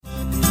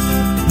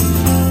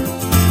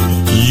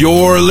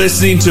You're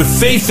listening to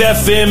Faith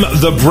FM,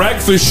 The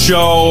Breakfast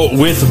Show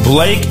with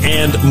Blake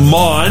and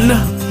Mon,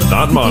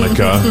 not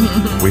Monica.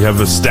 We have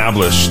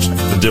established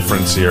the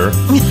difference here.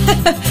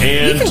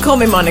 And you can call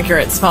me Monica,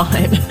 it's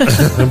fine.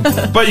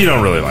 but you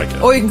don't really like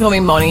it. Or you can call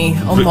me Moni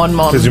or Mon.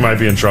 Because you might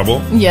be in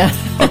trouble? Yeah.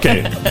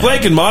 Okay,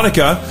 Blake and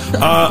Monica.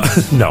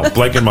 No,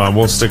 Blake and Mon,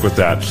 we'll stick with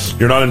that.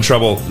 You're not in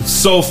trouble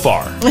so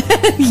far.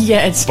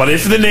 Yet. But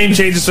if the name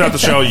changes throughout the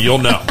show, you'll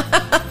know.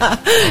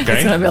 Okay?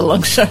 It's going to be a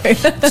long show.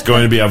 It's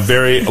going to be a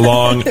very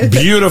long,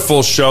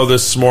 beautiful show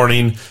this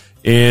morning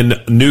in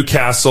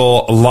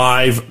Newcastle,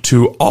 live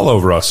to all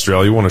over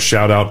Australia. We want to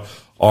shout out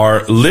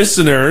our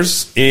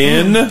listeners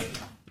in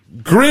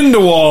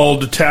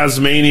Grindelwald,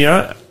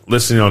 Tasmania,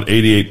 listening on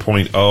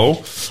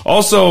 88.0.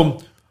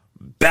 Also,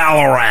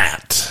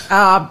 Ballarat.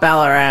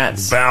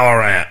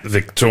 Ballarat,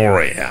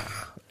 Victoria,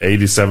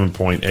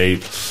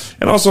 87.8.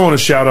 And also want to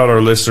shout out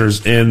our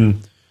listeners in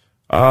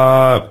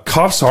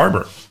Coffs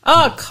Harbour.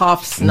 Oh,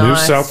 Coffs, New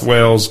nice. South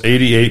Wales,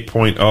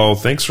 88.0.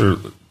 Thanks for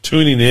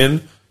tuning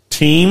in,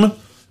 team,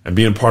 and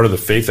being part of the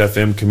Faith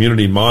FM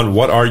community. Mon,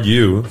 what are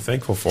you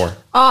thankful for?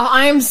 Oh,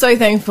 I am so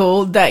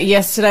thankful that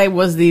yesterday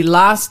was the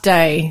last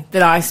day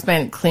that I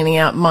spent cleaning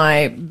out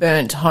my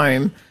burnt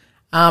home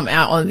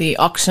out on the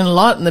auction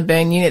lot in the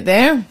burn unit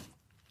there.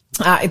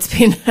 It's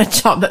been a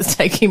job that's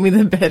taken me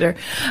the better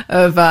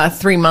of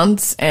 3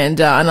 months, and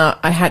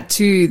I had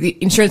to. The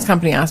insurance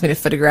company asked me to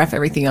photograph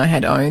everything I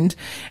had owned,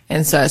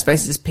 and so I was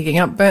basically just picking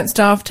up burnt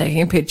stuff,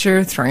 taking a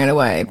picture, throwing it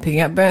away, picking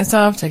up burnt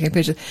stuff, taking a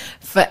picture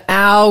for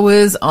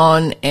hours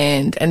on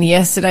end. And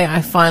yesterday,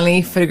 I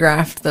finally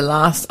photographed the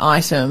last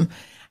item.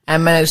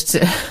 And managed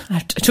to, I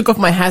took off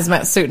my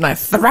hazmat suit and I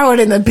throw it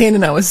in the bin,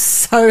 and I was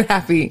so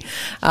happy.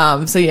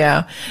 So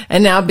yeah.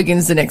 And now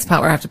begins the next part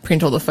where I have to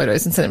print all the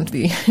photos and send them to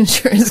the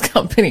insurance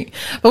company.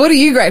 But what are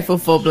you grateful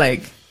for,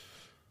 Blake?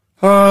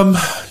 You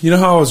know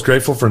how I was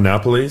grateful for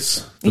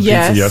Napoli's? The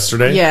pizza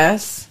yesterday?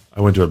 Yes.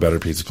 I went to a better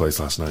pizza place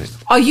last night.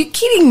 Are you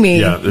kidding me?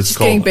 Yeah, it's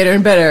called getting better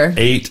and better.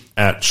 8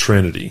 at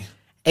Trinity.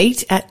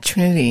 8 at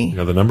Trinity. You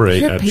know, the number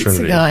 8 You're at a pizza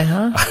Trinity. Guy,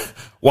 huh?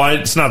 Well,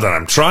 it's not that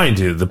I'm trying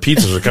to. The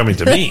pizzas are coming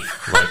to me.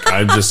 Like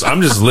I'm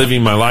just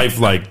living my life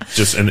like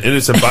just an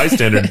innocent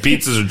bystander.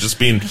 Pizzas are just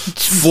being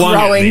flung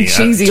at me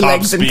cheesy at top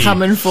legs speed. and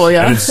coming for you.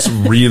 And it's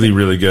really,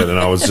 really good. And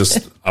I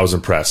was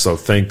impressed. So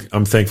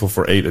I'm thankful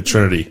for 8 at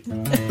Trinity.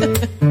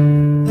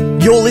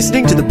 You're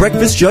listening to the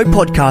Breakfast Show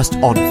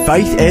podcast on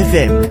Faith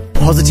FM.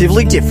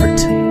 Positively different.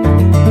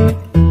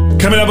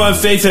 Coming up on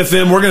Faith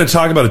FM, we're going to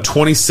talk about a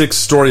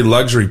 26-story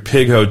luxury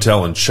pig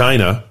hotel in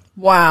China.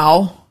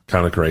 Wow.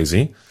 Kind of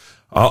crazy.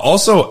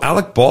 Also,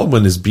 Alec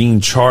Baldwin is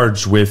being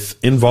charged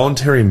with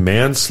involuntary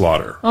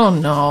manslaughter. Oh,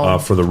 no.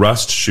 For the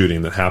Rust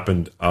shooting that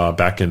happened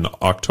back in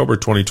October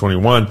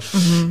 2021.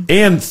 Mm-hmm.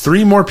 And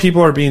 3 more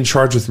people are being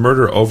charged with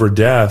murder over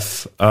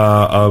death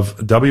of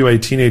WA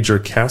teenager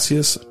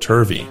Cassius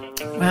Turvey.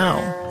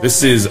 Wow.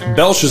 This is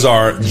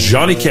Belshazzar,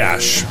 Johnny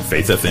Cash,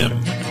 Faith FM.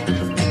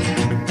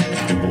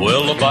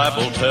 Well, the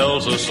Bible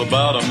tells us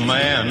about a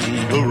man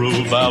who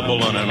ruled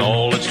Babylon and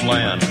all its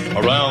land.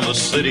 Around the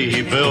city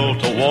he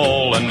built a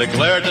wall and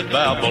declared that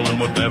Babylon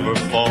would never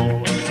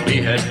fall. He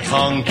had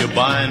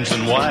concubines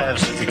and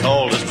wives, he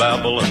called his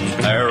Babylon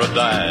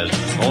paradise.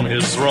 On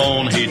his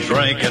throne he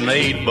drank and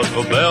ate, but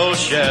for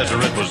Belshazzar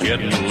it was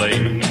getting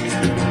late.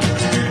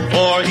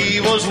 For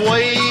he was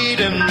weighed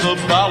in the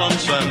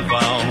balance and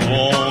found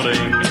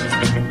wanting.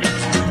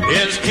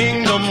 His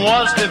kingdom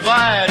was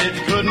divided,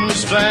 couldn't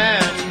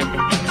stand.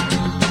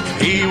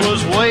 He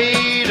was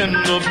weighed in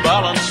the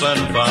balance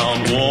and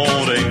found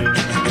wanting.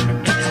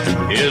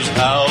 His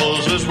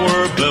houses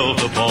were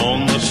built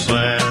upon the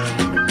sand.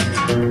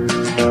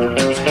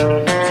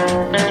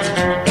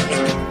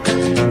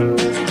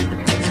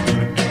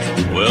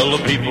 Well,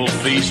 the people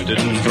feasted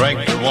and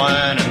drank their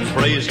wine and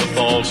praised the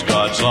false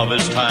gods of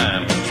his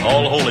time.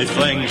 All holy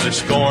things they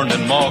scorned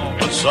and mocked,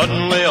 but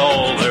suddenly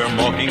all their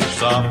mocking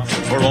stopped.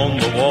 For on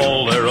the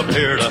wall there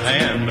appeared a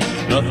hand,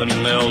 nothing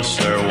else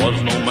there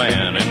was no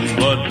man. In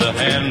blood the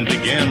hand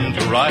began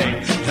to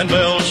write, and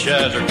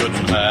Belshazzar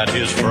couldn't hide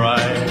his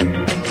pride.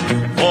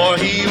 For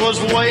he was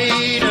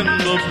weighed in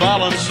the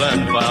balance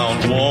and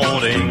found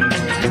wanting.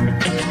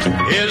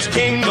 His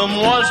kingdom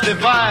was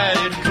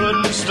divided,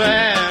 couldn't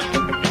stand.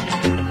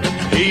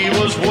 He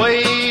was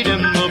weighed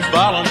in the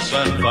balance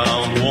and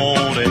found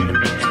wanting.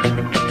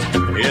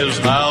 His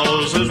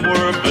houses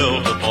were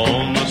built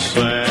upon the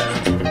sand.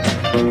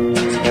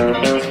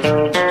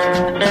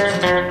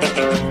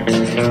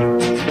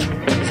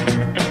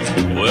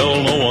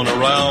 Well, no one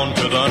around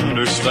could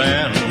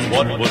understand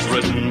what was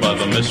written by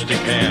the mystic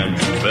hand.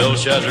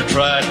 Belshazzar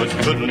tried but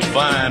couldn't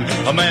find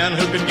a man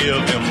who could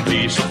give him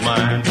peace of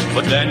mind.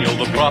 But Daniel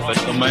the prophet,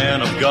 the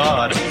man of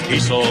God, he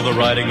saw the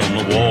writing on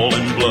the wall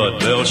in blood.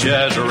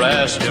 Belshazzar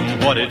asked him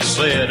what it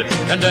said,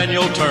 and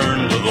Daniel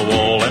turned to the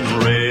wall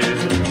and read.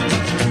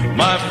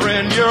 My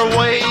friend, you're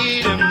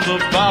weighed in the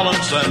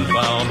balance and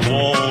found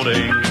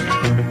wanting.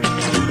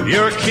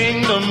 Your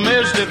kingdom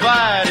is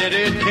divided,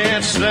 it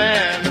can't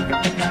stand.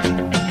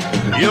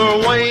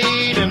 You're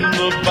weighed in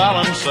the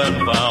balance careless and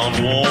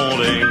found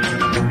wanting.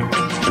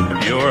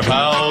 Your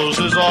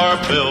houses are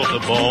built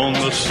upon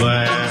the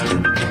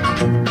sand.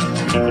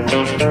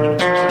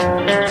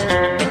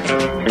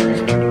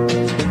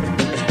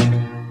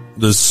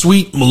 The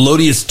sweet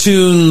melodious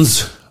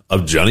tunes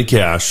of Johnny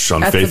Cash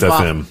on Faith a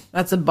bop. FM.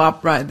 That's a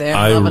bop right there.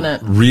 Loving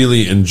it.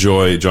 Really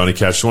enjoy Johnny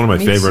Cash. He's one of my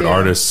favorite too.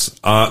 artists.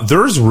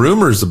 There's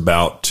rumors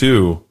about,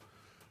 too,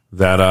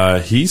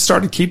 that he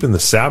started keeping the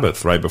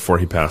Sabbath right before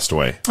he passed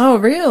away. Oh,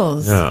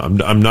 reals. Yeah,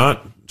 I'm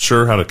not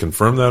sure how to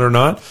confirm that or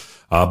not,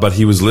 but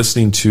he was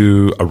listening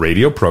to a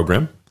radio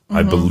program.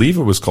 I believe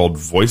it was called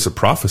Voice of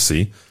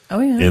Prophecy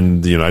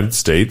in the United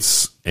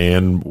States,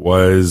 and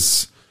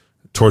was,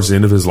 towards the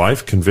end of his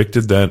life,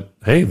 convicted that,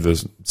 hey,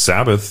 the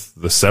Sabbath,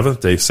 the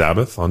seventh-day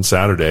Sabbath on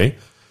Saturday,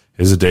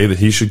 is a day that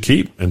he should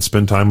keep and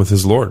spend time with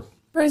his Lord.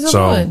 Praise the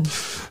Lord.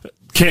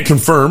 Can't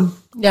confirm,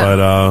 but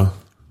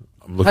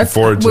I'm looking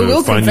forward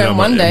to finding out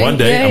one day.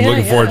 I'm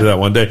looking forward to that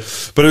one day.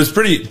 But it was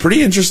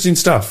pretty interesting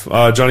stuff.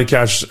 Johnny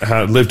Cash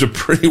had lived a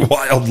pretty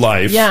wild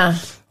life. Yeah.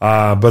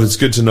 But it's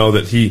good to know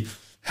that he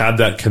had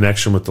that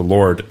connection with the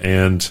Lord.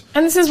 And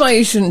this is why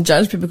you shouldn't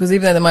judge people, because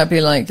even though they might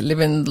be like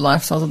living the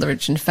lifestyles of the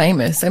rich and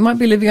famous, they might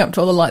be living up to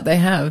all the light they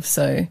have.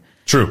 So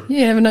true.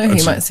 You never know who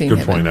you might see in Good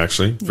heaven. point,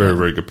 actually. Very,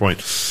 very good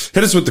point.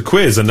 Hit us with the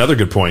quiz. Another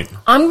good point.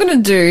 I'm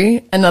going to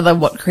do another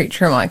What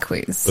Creature Am I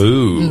quiz.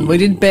 Ooh. We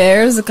did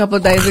bears a couple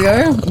of days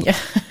ago. Yeah.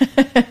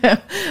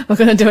 We're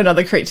going to do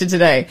another creature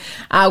today.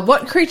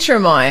 What creature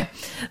am I?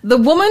 The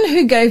woman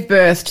who gave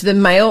birth to the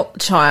male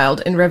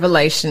child in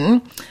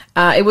Revelation,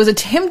 it was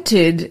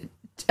attempted...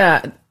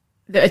 the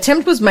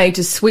attempt was made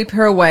to sweep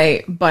her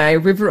away by a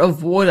river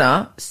of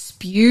water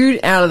spewed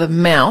out of the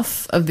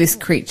mouth of this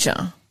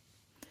creature.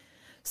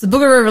 So the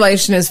book of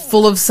Revelation is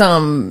full of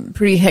some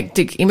pretty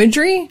hectic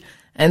imagery,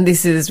 and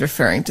this is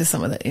referring to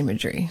some of that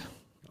imagery.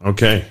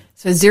 Okay.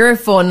 So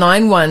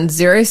 0491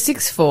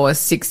 064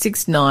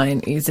 669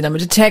 is the number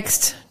to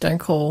text. Don't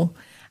call.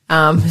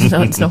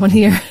 No, it's no one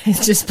here.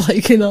 It's just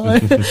Blake and I.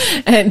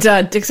 And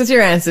text us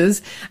your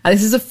answers.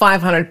 This is a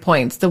 500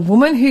 points. The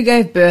woman who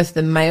gave birth to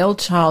the male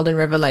child in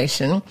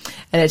Revelation,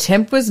 an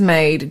attempt was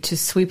made to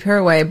sweep her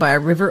away by a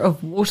river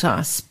of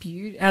water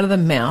spewed out of the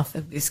mouth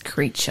of this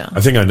creature.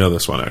 I think I know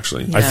this one,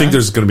 actually. I think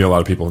there's going to be a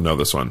lot of people who know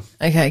this one.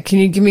 Okay, can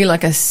you give me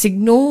like a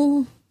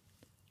signal?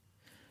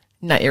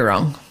 No, you're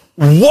wrong.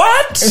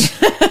 What?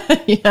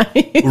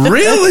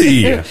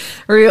 Really?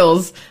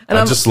 Reels. And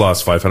I just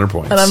lost 500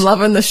 points. And I'm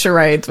loving the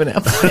charades when I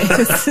play.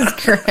 This is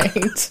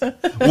great.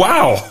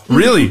 Wow.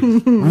 Really?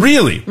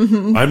 Really?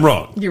 I'm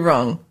wrong. You're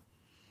wrong.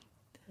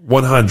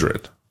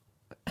 100.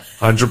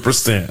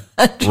 100%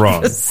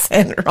 wrong.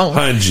 100% wrong.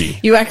 Hanji.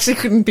 You actually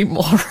couldn't be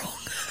more wrong.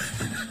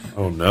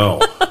 Oh, no.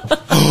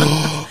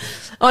 Oh,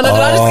 no, did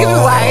I just give it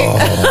away?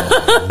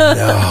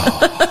 No.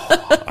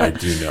 I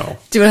do know.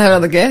 Do you want to have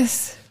another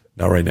guess?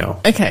 Not right now.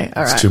 Okay,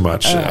 all right. It's too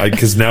much.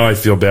 Because now I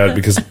feel bad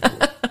because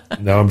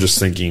now I'm just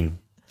thinking,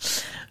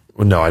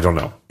 well, no, I don't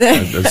know.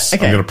 I'm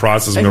going to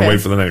process. I'm going to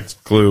wait for the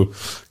next clue.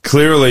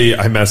 Clearly,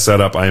 I messed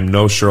that up. I am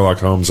no Sherlock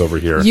Holmes over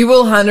here. You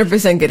will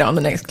 100% get it on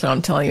the next clue,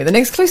 I'm telling you. The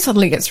next clue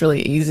suddenly gets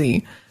really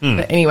easy.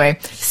 But anyway,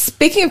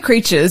 speaking of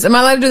creatures, am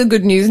I allowed to do the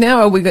good news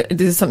now, or is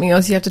there something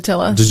else you have to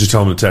tell us? Did you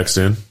tell him to text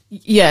in?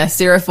 Yeah,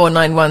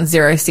 0491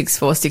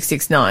 064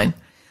 669.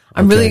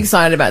 I'm really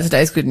excited about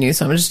today's good news,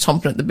 so I'm just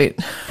chomping at the bit.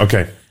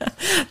 Okay.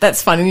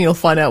 That's funny, and you'll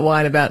find out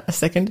why in about a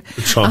second.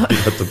 Chomping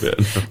at the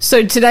bit.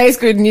 So today's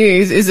good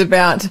news is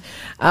about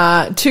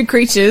two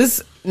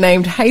creatures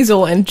named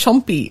Hazel and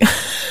Chompy.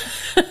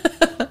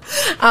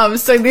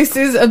 So this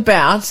is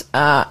about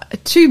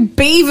two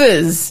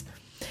beavers.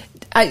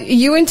 Are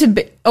you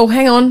into... oh,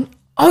 hang on.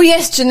 Oh,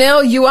 yes,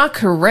 Janelle, you are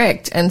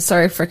correct. And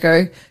sorry,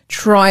 Frecko,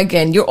 try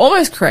again. You're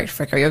almost correct,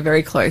 Frecko. You're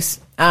very close.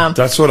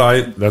 That's what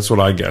I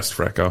guessed,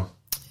 Frecko.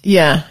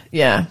 Yeah,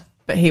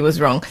 but he was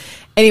wrong.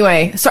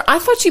 Anyway, so I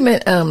thought you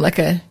meant like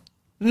a...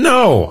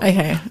 No.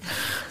 Okay.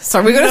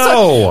 Sorry, we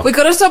got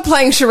to stop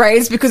playing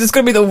charades because it's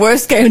going to be the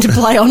worst game to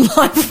play on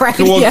live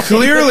radio. Well,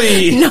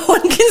 clearly... no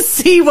one can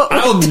see what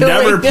we're doing.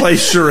 I'll never play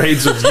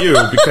charades with you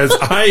because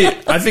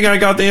I think I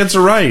got the answer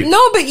right.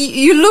 No, but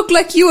you look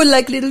like you were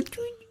like little...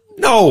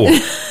 No.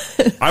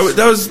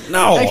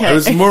 It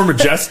was more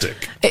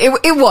majestic.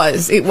 It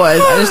was. I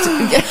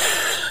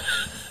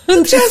just...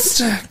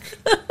 Majestic.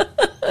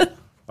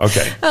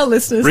 Okay. Our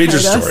listeners read your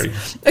hate us. story.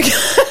 Okay.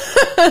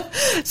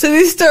 So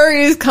this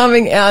story is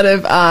coming out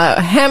of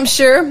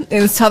Hampshire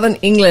in southern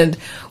England,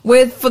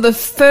 where for the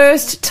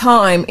first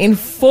time in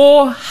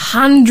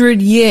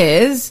 400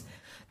 years,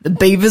 the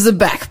beavers are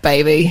back,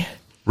 baby.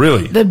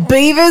 Really? The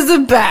beavers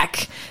are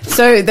back.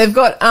 So they've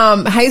got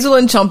Hazel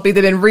and Chompy.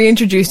 They've been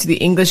reintroduced to the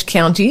English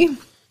county.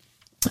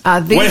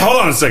 Wait,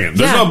 hold on a second.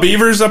 There's no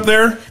beavers up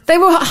there? They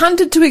were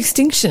hunted to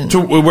extinction.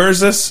 Where is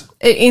this?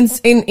 In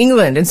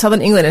England, in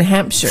southern England, in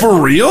Hampshire. For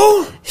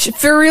real?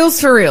 For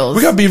reals.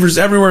 We got beavers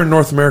everywhere in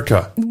North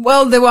America.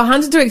 Well, they were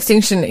hunted to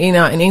extinction in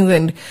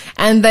England,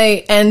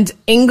 and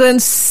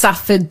England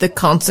suffered the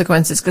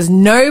consequences because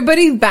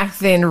nobody back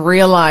then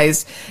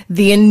realized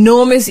the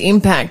enormous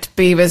impact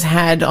beavers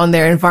had on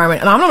their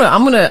environment. And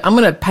I'm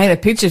gonna paint a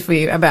picture for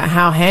you about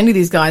how handy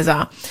these guys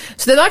are.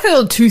 So they're like a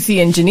little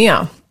toothy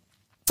engineer.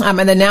 And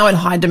they're now in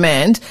high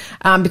demand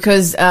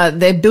because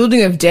their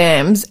building of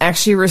dams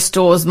actually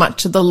restores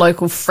much of the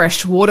local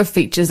fresh water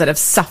features that have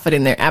suffered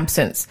in their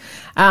absence.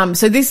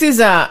 So this is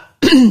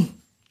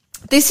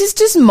this is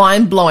just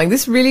mind blowing.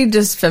 This really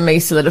just for me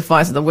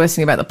solidifies that the worst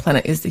thing about the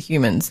planet is the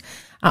humans.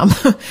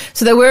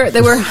 So they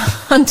were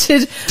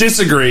hunted.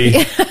 Disagree.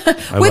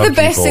 We're the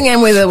best thing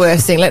and we're the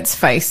worst thing. Let's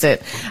face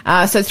it.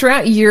 So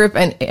throughout Europe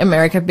and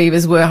America,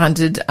 beavers were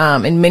hunted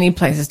in many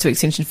places to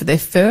extinction for their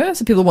fur.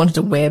 So people wanted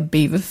to wear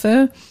beaver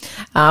fur,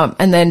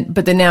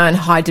 but they're now in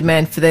high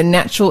demand for their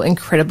natural,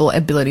 incredible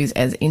abilities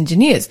as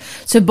engineers.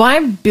 So by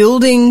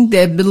building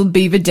their little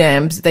beaver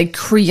dams, they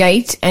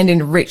create and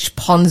enrich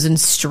ponds and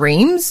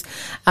streams,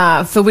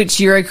 for which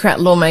Eurocrat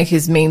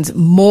lawmakers means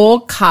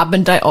more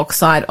carbon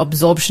dioxide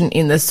absorption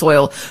in the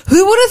soil.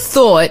 Who would have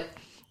thought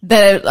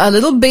that a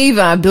little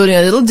beaver building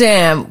a little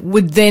dam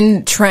would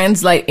then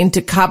translate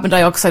into carbon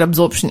dioxide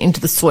absorption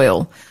into the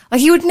soil? Like,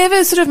 you would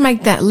never sort of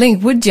make that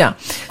link, would you?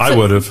 I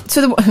would have.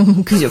 So,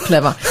 because you're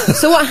clever.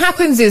 So what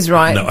happens is,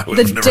 right,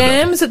 the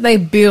dams that they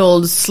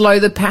build slow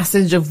the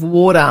passage of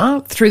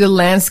water through the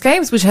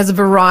landscapes, which has a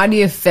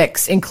variety of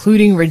effects,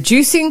 including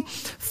reducing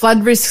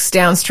flood risks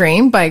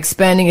downstream by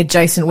expanding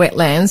adjacent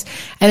wetlands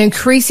and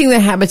increasing the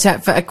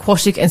habitat for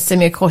aquatic and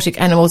semi-aquatic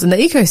animals in the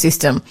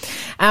ecosystem.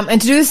 And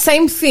to do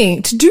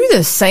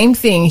the same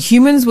thing,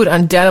 humans would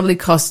undoubtedly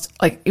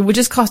it would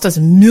just cost us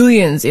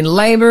millions in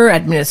labor,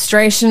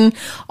 administration,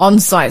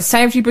 on-site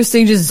safety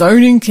procedures,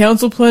 zoning,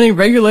 council planning,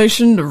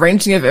 regulation, the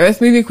renting of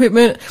earth-moving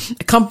equipment,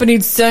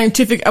 accompanied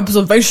scientific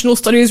observational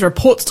studies,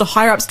 reports to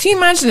higher-ups. Can you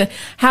imagine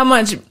how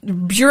much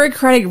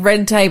bureaucratic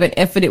red tape and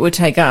effort it would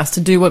take us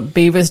to do what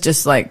beavers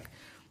just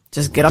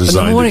get up in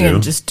the morning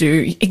and just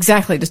do?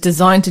 Exactly, just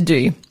designed to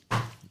do.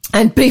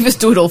 And beavers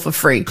do it all for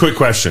free. Quick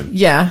question.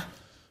 Yeah.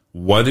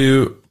 What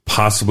do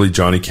possibly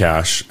Johnny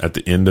Cash at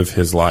the end of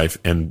his life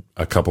and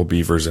a couple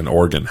beavers in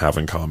Oregon have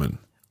in common?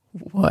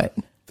 What?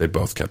 They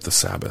both kept the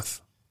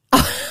Sabbath.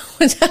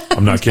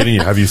 I'm not kidding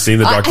you. Have you seen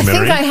the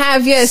documentary? I think I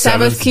have, yeah.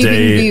 Sabbath keeping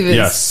beavers.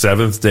 Yes,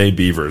 Seventh Day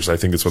Beavers. I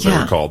think that's what they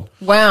were called.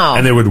 Wow.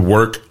 And they would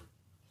work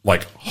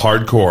like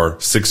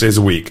hardcore 6 days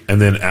a week.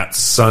 And then at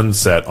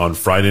sunset on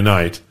Friday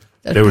night,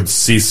 they would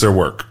cease their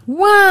work.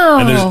 Wow.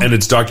 And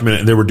it's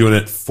documented. And they were doing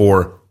it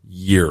for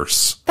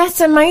years.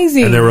 That's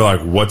amazing. And they were like,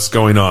 what's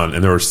going on?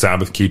 And they were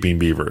Sabbath keeping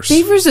beavers.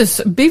 Beavers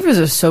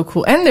are so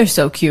cool, and they're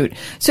so cute.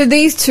 So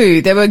these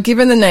two, they were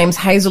given the names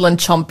Hazel and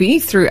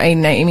Chompy through a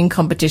naming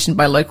competition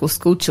by local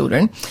school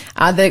children.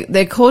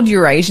 They're called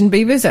Eurasian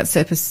beavers. That's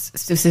their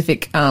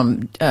specific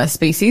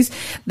species.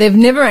 They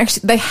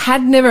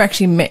had never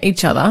actually met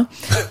each other.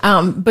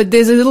 But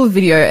there's a little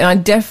video, and I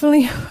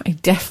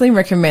definitely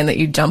recommend that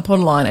you jump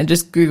online and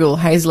just Google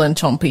Hazel and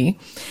Chompy.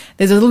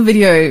 There's a little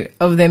video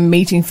of them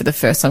meeting for the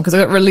first time because they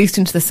got released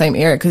into the same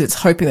area because it's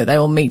hoping that they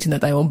will meet and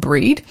that they will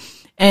breed.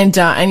 And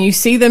you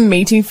see them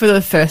meeting for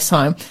the first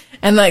time.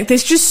 And like, they're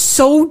just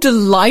so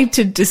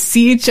delighted to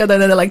see each other.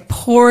 And they're like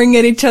pouring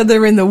at each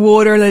other in the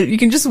water. And you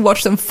can just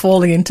watch them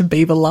falling into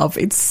beaver love.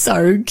 It's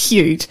so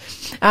cute.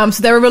 So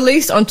they were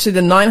released onto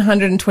the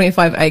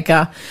 925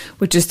 acre,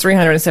 which is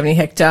 370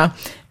 hectare,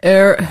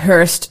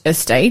 Urhurst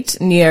estate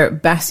near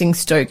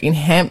Basingstoke in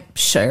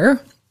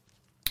Hampshire,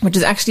 which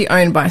is actually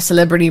owned by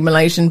celebrity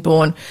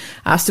Malaysian-born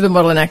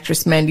supermodel and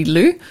actress Mandy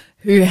Liu,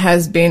 who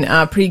has been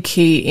pretty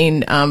key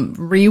in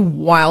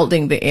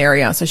rewilding the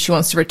area. So she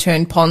wants to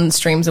return ponds,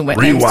 streams, and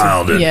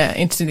wetlands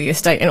into the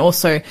estate, and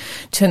also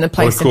turn the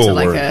place into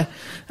like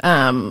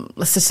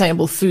a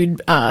sustainable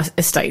food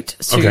estate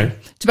to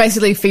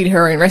basically feed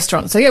her own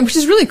restaurant. So yeah, which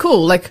is really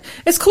cool. Like,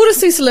 it's cool to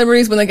see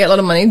celebrities when they get a lot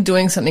of money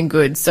doing something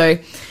good. So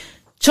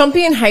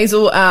Chompy and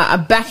Hazel are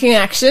back in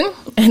action,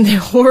 and they're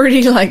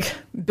already like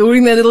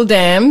building their little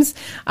dams.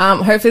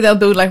 Hopefully they'll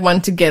build like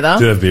one together.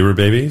 Do they have beaver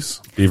babies?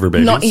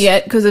 Not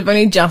yet, because they've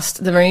only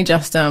just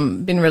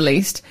been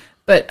released.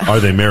 But are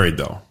they married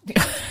though?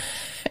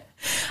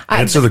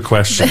 Answer the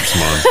question,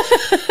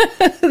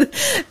 Simone.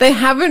 They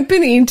haven't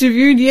been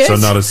interviewed yet. So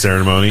not a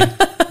ceremony?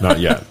 Not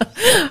yet.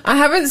 I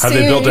haven't seen.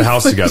 Have they built a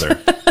house together?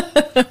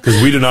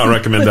 Because we do not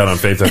recommend that on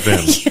Faith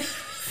FM.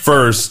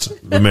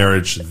 first, the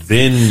marriage,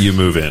 then you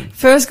move in.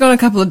 First, go on a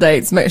couple of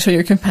dates. Make sure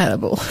you're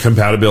compatible.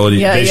 Compatibility.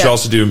 Yeah, They should yeah.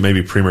 also do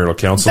maybe premarital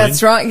counseling.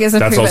 That's right. Yes,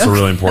 That's also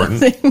really important.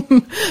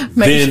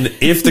 Then,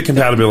 if the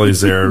compatibility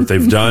is there,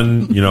 they've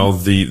done,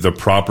 the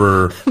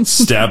proper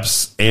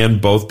steps,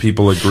 and both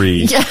people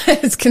agree. Yeah,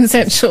 it's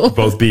consensual.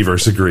 Both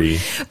beavers agree.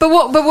 But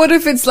what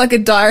if it's like a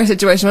dire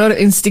situation? What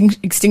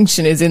if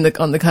extinction is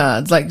on the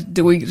cards? Like,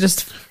 do we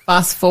just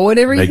fast forward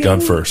everything? Make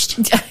God first.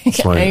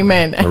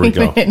 Amen. There we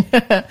go.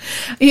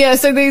 Yeah.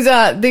 So these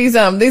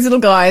little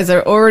guys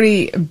are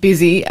already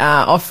busy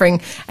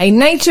offering a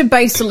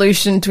nature-based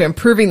solution to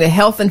improving the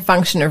health and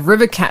function of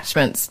river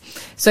catchments.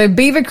 So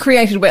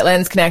beaver-created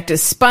wetlands can act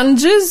as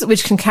sponges,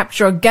 which can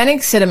capture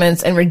organic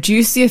sediments and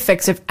reduce the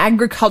effects of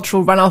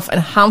agricultural runoff and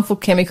harmful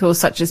chemicals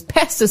such as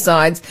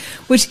pesticides,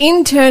 which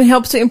in turn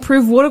helps to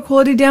improve water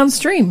quality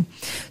downstream.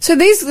 So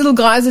these little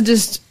guys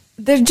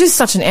they're just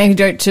such an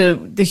antidote to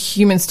the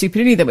human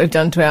stupidity that we've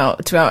done to our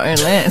own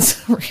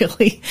lands,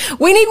 really.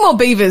 We need more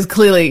beavers,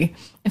 clearly.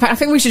 In fact, I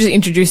think we should just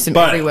introduce them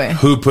But everywhere.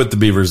 who put the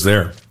beavers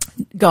there?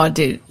 God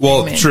did.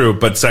 Well, Amen. true,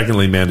 but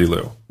secondly, Mandy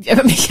Lou.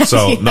 Yeah,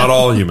 So not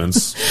all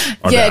humans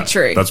are Yeah, bad.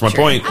 true, That's my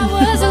true. point. I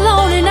was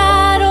alone and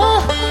idle,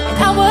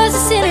 and I was a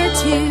sinner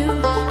too.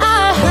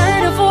 I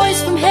heard a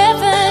voice from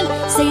heaven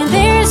saying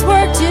there's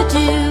work to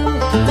do.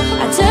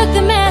 I took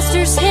the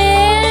master's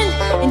hand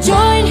and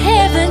joined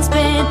heaven's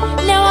band.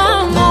 Now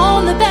I'm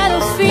on the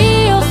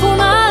battlefield for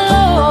my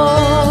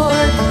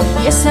Lord.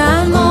 Yes,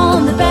 I'm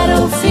on the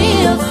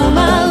battlefield for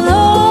my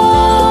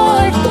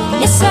Lord.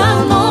 Yes,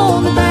 I'm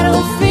on the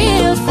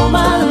battlefield for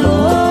my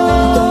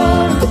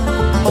Lord.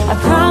 I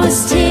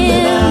promised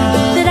him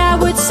that I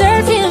would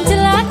serve him till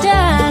I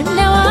died.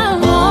 Now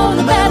I'm on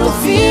the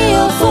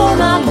battlefield for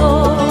my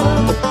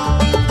Lord.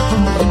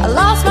 I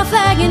lost my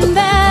flag in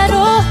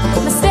battle,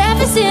 my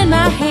staff is in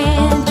my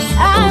hand.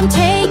 I'm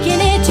taking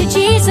it to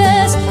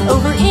Jesus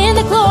over in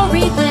the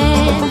glory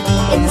land.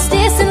 In this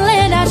distant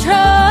land I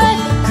trod,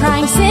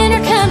 crying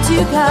sinner come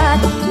to God.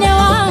 Now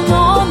I'm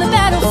on the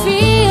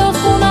battlefield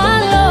for my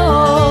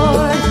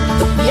Lord.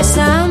 Yes,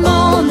 I'm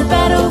on the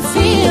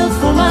battlefield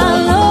for my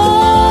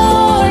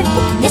Lord.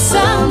 Yes,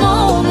 I'm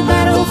on the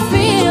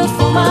battlefield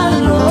for my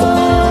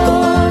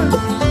Lord.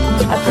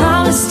 I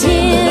promised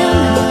him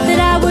that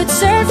I would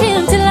serve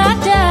him till I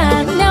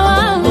died. Now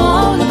I'm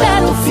on the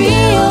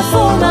battlefield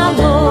for my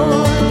Lord.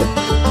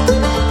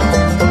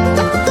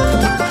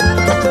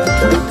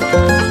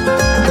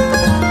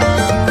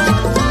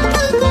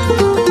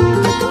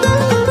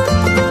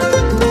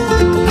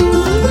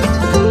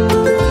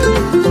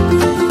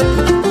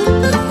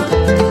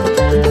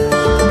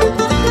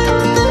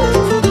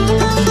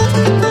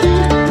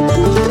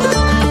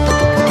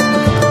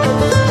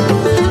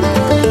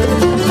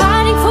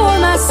 Fighting for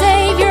my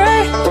Savior,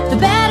 the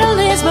battle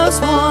is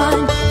most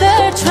won.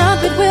 The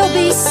trumpet will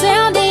be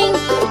sounding,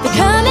 the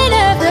coming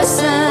of the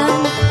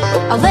sun.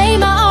 I'll lay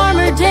my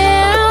armor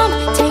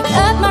down, take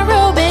up my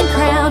robe and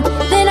crown.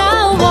 Then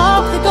I'll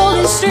walk the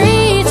golden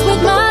streets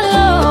with my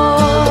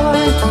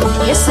Lord.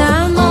 Yes,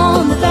 I'm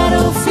on the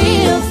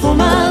battlefield for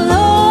my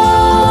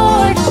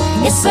Lord.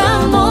 Yes,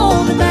 I'm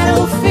on the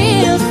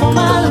battlefield for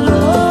my Lord.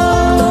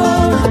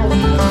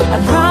 I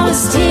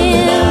promised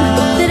him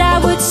that I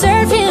would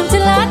serve him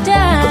till I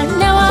died.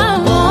 Now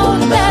I'm on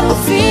the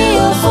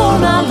battlefield for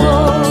my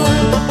Lord.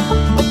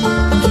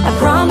 I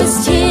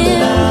promised him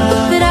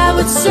that I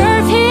would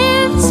serve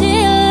him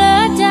till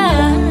I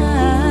died.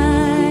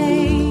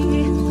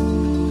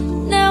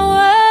 Now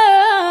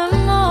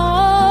I'm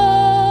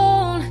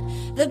on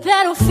the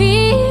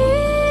battlefield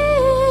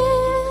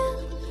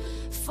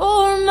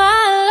for my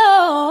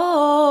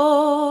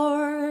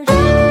Lord.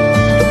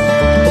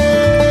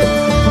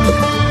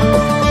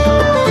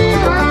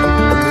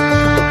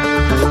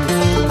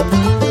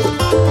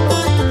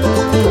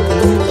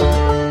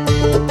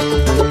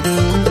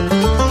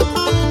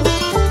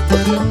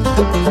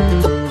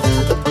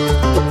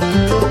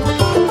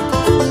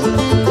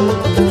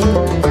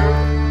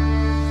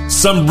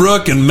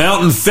 Sunbrook and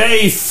Mountain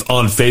Faith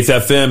on Faith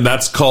FM.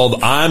 That's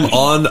called I'm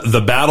on the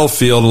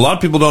Battlefield. A lot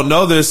of people don't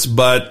know this,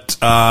 but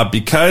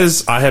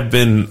because I have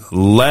been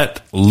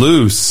let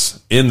loose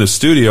in the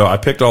studio, I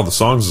picked all the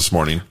songs this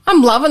morning.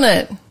 I'm loving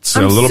it.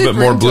 So a little bit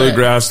more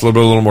bluegrass, a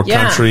little more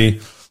Yeah. country,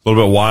 a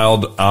little bit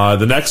wild.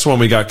 The next one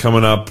we got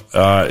coming up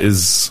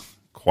is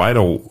quite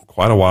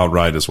a wild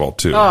ride as well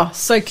too. Oh,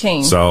 so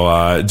keen.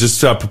 So just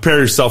prepare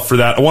yourself for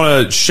that. I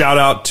want to shout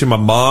out to my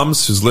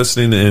moms who's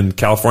listening in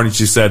California.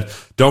 She said,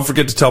 don't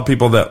forget to tell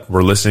people that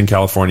we're listening in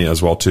California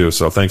as well too.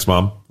 So thanks,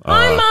 Mom.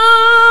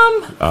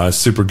 Hi, Mom.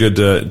 Super good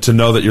to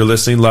know that you're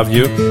listening. Love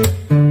you.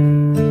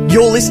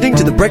 You're listening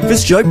to the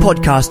Breakfast Show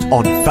podcast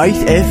on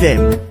Faith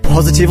FM.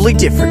 Positively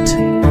different.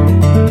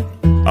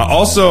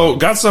 Also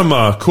got some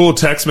cool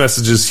text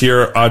messages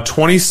here. A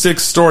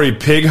 26-story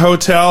pig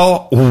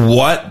hotel.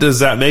 What does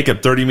that make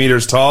it? 30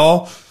 meters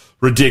tall?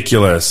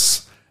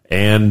 Ridiculous.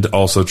 And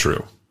also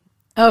true.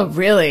 Oh,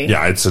 really?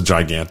 Yeah, it's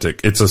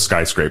a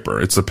skyscraper.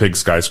 It's a pig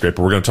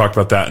skyscraper. We're going to talk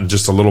about that in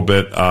just a little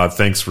bit.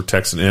 Thanks for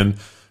texting in.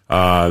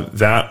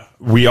 That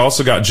We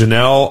also got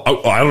Janelle.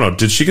 Oh, I don't know.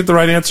 Did she get the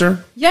right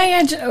answer?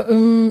 Yeah,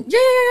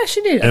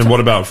 she did. And what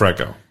about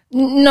Frecko?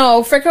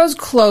 No, Frecko's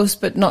close,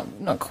 but not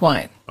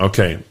quite.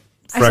 Okay.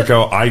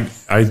 Frecko, I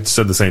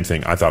said the same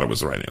thing. I thought it was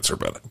the right answer,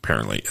 but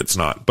apparently it's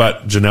not.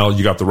 But Janelle,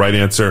 you got the right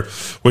answer,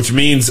 which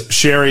means,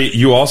 Sherry,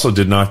 you also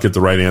did not get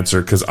the right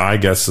answer because I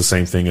guessed the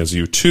same thing as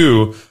you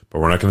too, but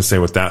we're not going to say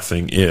what that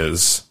thing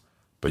is,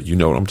 but you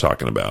know what I'm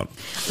talking about.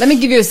 Let me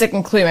give you a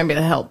second clue, maybe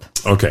to help.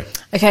 Okay.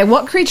 Okay,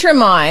 what creature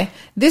am I?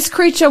 This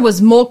creature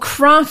was more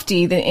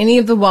crafty than any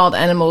of the wild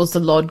animals the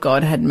Lord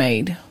God had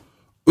made.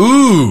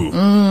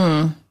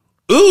 Ooh.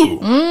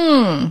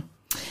 Ooh.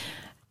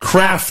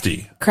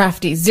 Crafty.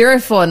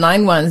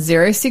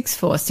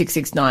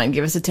 0491064669.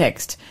 Give us a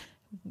text.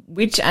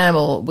 Which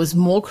animal was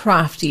more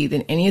crafty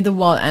than any of the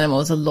wild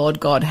animals the Lord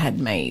God had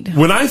made?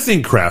 When I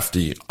think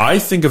crafty, I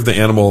think of the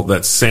animal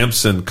that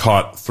Samson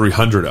caught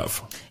 300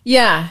 of.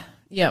 Yeah.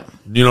 Yep.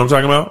 You know what I'm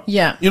talking about?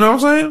 Yeah. You know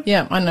what I'm saying?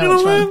 Yeah, I know You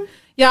which what I'm one.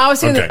 Yeah, I was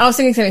thinking. Okay. I was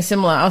thinking something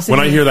similar. When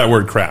I hear that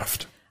word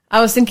craft. I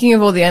was thinking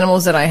of all the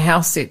animals that I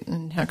house sit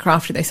and how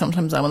crafty they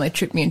sometimes are when they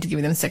trick me into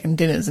giving them second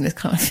dinners and this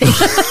kind of thing.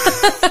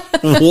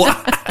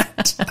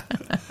 What?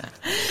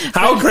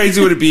 How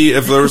crazy would it be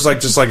if there was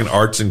just an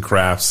arts and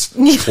crafts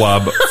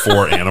club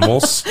for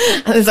animals?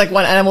 And there's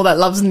one animal that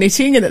loves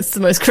knitting and it's the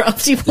most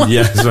crafty one.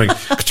 Yeah, it's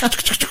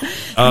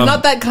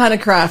Not that kind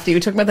of crafty. We're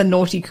talking about the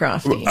naughty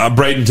crafty.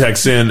 Braden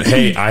texts in,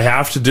 hey, I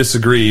have to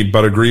disagree,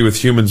 but agree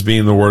with humans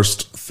being the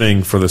worst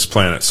thing for this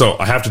planet. So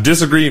I have to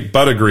disagree,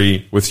 but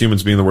agree with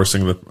humans being the worst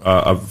thing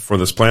for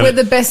this planet.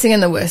 We're the best thing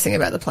and the worst thing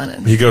about the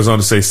planet. He goes on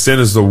to say, sin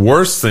is the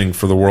worst thing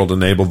for the world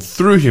enabled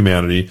through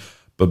humanity,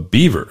 but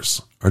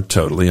beavers are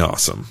totally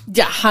awesome.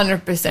 Yeah,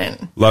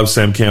 100%. Love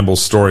Sam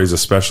Campbell's stories,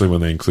 especially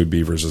when they include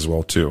beavers as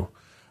well, too.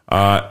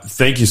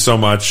 Thank you so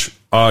much.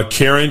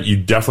 Karen, you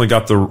definitely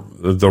got the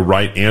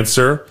right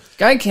answer.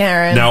 Go,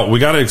 Karen. Now, we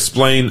got to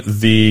explain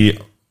the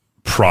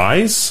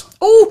prize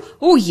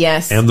Oh,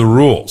 yes. and the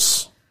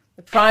rules.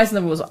 The prize and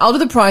the rules. I'll do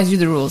the prize, you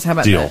do the rules. How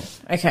about Deal. that?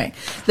 Okay.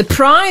 The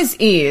prize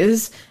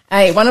is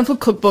a wonderful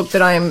cookbook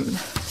that I'm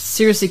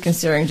seriously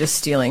considering just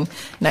stealing.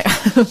 No.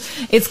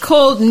 It's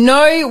called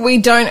No, We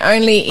Don't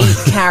Only Eat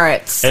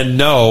Carrots. And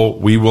no,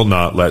 we will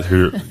not let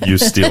you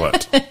steal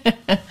it.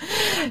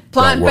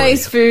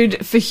 Plant-based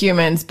Food for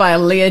Humans by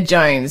Leah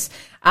Jones.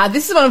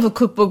 This is a wonderful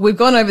cookbook. We've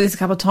gone over this a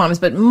couple of times,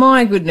 but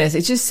my goodness,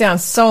 it just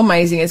sounds so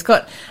amazing. It's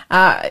got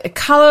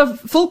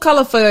full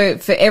color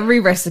for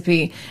every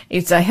recipe.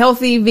 It's a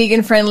healthy,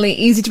 vegan-friendly,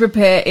 easy to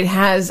prepare. It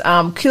has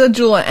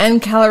kilojoule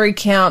and calorie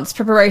counts,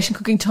 preparation,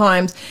 cooking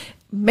times,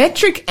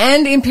 metric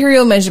and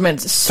imperial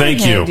measurements. So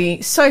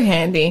handy. So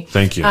handy.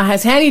 Thank you.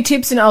 Has handy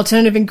tips and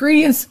alternative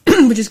ingredients,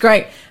 which is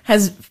great.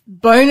 Has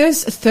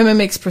bonus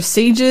Thermomix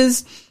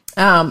procedures.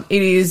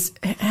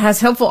 It has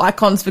helpful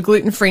icons for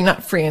gluten-free,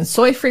 nut-free, and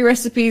soy-free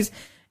recipes.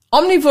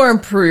 Omnivore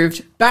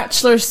approved,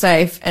 bachelor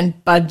safe,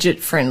 and budget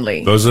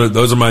friendly. Those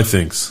are my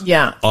things.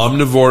 Yeah.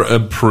 Omnivore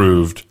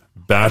approved,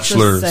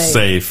 bachelor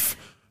safe,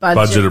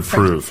 budget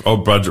approved. Oh,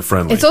 budget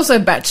friendly. It's also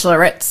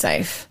bachelorette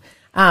safe.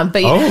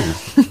 But yeah.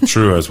 Oh,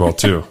 true as well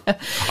too.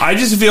 I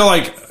just feel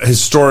like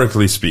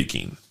historically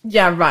speaking,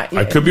 yeah, right.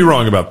 Yeah. I could be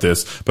wrong about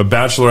this, but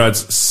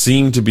bachelorettes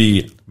seem to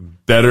be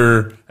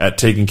better at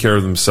taking care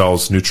of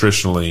themselves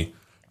nutritionally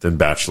than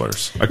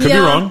bachelors. I could be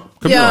wrong.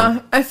 Could be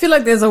wrong. I feel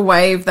like there's a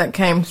wave that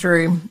came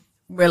through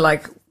where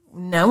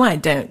no, I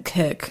don't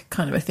cook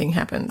kind of a thing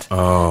happened.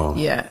 Oh.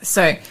 Yeah.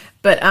 So,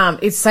 but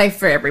it's safe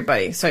for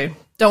everybody. So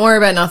don't worry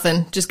about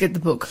nothing. Just get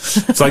the book.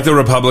 It's like the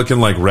Republican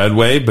red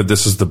wave, but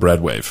this is the bread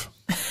wave.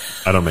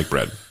 I don't make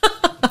bread.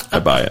 I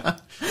buy it.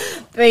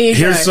 There you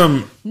Here's go.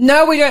 some.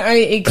 No, we don't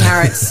only eat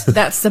carrots.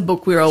 That's the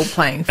book we're all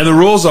playing for. And the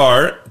rules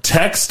are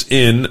text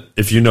in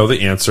if you know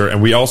the answer. And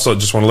we also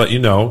just want to let you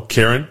know,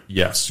 Karen,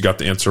 yes, you got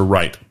the answer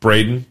right.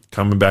 Braden,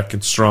 coming back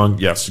in strong.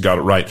 Yes, you got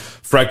it right.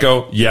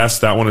 Frecko, yes,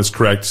 that one is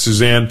correct.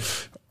 Suzanne,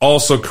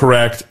 also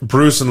correct.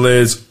 Bruce and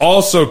Liz,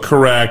 also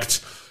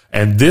correct.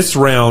 And this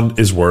round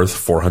is worth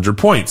 400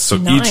 points. So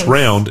Nice. each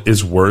round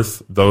is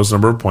worth those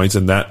number of points.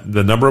 And that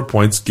the number of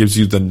points gives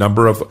you the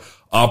number of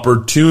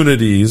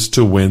opportunities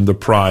to win the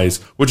prize,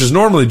 which is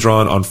normally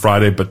drawn on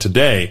Friday. But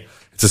today,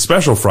 it's a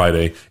special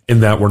Friday in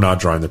that we're not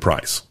drawing the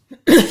prize.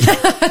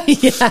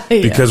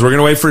 Because we're going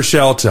to wait for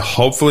Shell to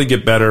hopefully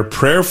get better,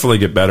 prayerfully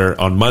get better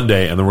on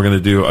Monday. And then we're going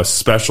to do a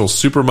special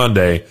Super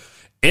Monday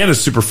and a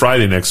Super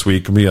Friday next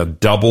week. Can be a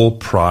double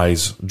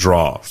prize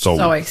draw.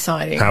 So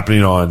exciting.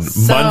 Happening on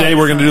Monday,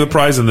 we're going to do the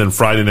prize. And then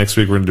Friday next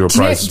week, we're going to do a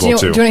prize as well,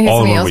 too. Do you want to hear All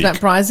in something one else week. about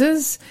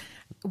prizes?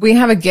 We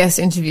have a guest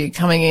interview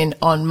coming in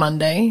on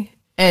Monday,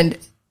 and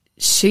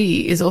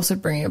she is also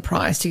bringing a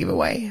prize to give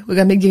away. We're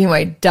going to be giving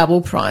away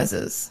double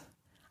prizes.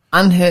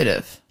 Unheard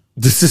of.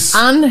 This is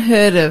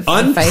Unheard of.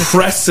 on Facebook.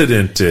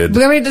 unprecedented.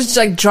 We're going to be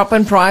just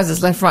dropping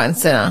prizes left, right, and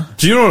center.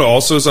 Do you know what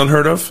also is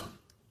unheard of?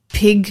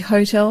 Pig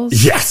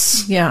hotels.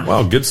 Yes. Yeah.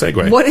 Wow, good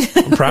segue. What-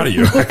 I'm proud of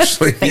you,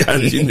 actually. Yeah,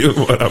 you knew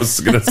what I was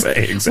going to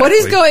say. Exactly. What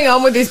is going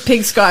on with this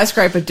pig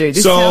skyscraper, dude?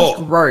 This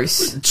sounds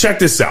gross. Check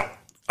this out.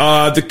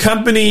 The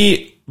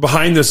company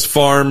behind this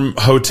farm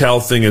hotel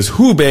thing is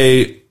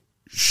Hubei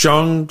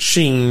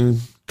Shangxing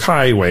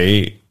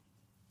Kaiwei.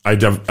 I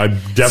definitely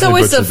So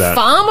it's a butchered that.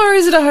 farm or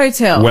is it a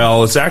hotel?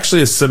 Well, it's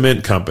actually a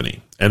cement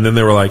company. And then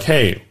they were like,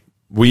 hey,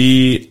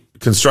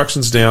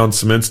 construction's down,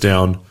 cement's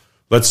down.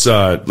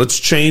 Let's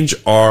change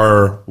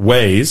our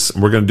ways.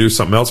 And we're going to do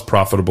something else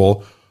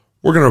profitable.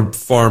 We're going to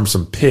farm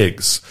some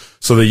pigs.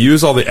 So they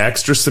use all the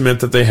extra cement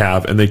that they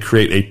have and they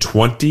create a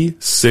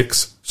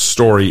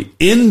 26-story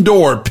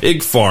indoor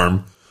pig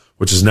farm,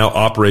 which is now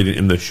operating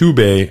in the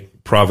Hubei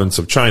province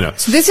of China.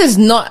 So this is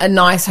not a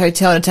nice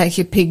hotel to take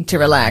your pig to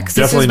relax.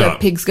 Definitely this is where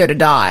not. Pigs go to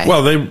die.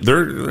 Well,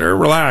 they're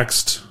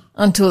relaxed.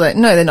 Until they're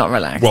not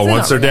relaxed. Well, They're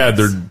once not they're dead,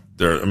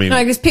 relaxed. I mean, No,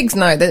 because pigs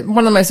know. They're one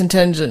of the most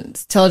intelligent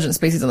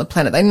species on the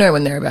planet. They know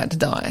when they're about to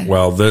die.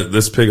 well,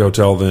 this pig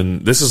hotel,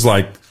 then this is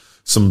like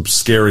some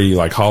scary,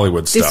 like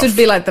Hollywood stuff. This would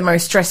be like the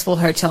most stressful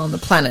hotel on the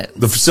planet.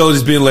 The facility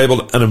is being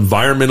labeled an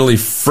environmentally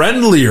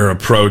friendlier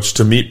approach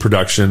to meat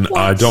production.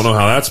 I don't know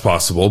how that's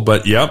possible,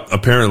 but yep,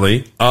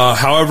 apparently.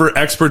 However,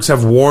 experts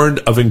have warned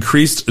of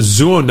increased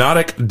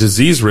zoonotic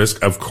disease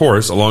risk, of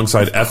course,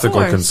 alongside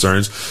ethical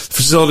concerns. The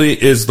facility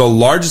is the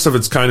largest of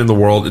its kind in the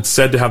world. It's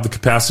said to have the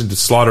capacity to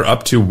slaughter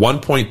up to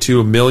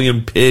 1.2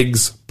 million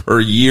pigs per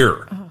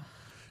year.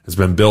 Has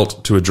been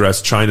built to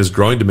address China's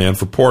growing demand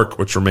for pork,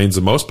 which remains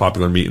the most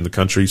popular meat in the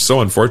country.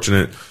 So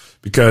unfortunate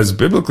because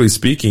biblically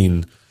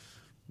speaking,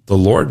 the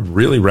Lord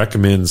really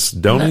recommends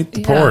don't eat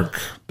the pork,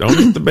 don't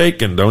eat the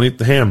bacon, don't eat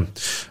the ham.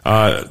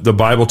 The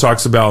Bible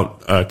talks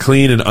about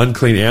clean and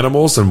unclean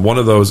animals, and one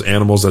of those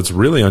animals that's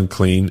really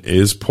unclean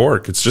is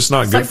pork. It's just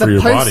not good Like for the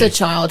your poster body.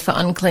 child for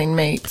unclean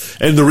meat.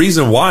 And the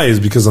reason why is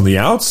because on the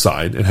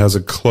outside it has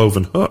a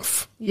cloven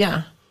hoof.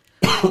 Yeah.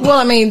 Well,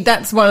 I mean,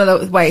 that's one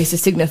of the ways to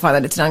signify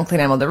that it's an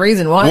unclean animal. The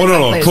reason why Well, it's no.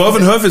 unclean is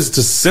Cloven because hoof is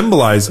to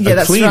symbolize Yeah, a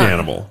that's clean right.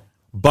 animal,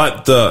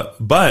 but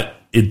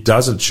it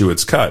doesn't chew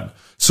its cud.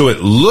 So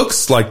it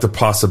looks like the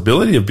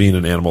possibility of being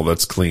an animal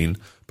that's clean,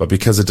 but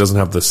because it doesn't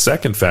have the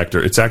second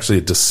factor, it's actually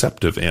a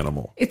deceptive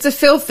animal. it's a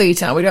filth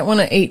eater. We don't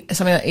want to eat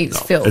something that eats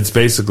filth. It's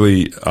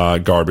basically a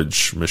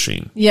garbage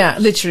machine. Yeah,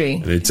 literally.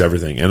 It eats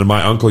everything. And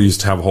my uncle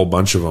used to have a whole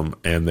bunch of them,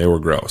 and they were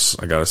gross,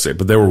 I gotta say.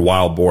 But they were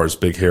wild boars,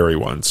 big hairy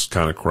ones,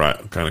 kind of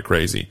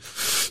crazy.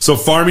 So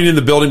farming in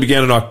the building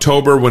began in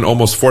October when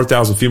almost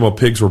 4,000 female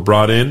pigs were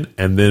brought in,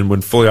 and then when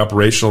fully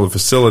operational, the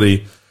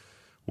facility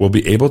will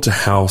be able to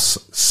house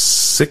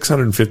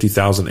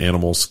 650,000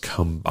 animals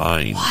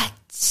combined. What?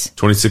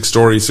 26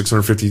 stories,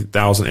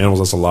 650,000 animals.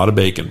 That's a lot of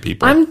bacon,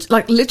 people. I'm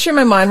like literally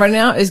my mind right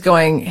now is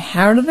going,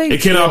 how do they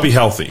It cannot be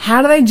healthy.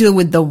 How do they deal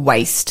with the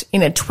waste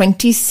in a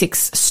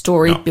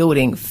 26-story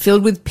building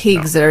filled with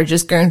pigs that are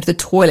just going to the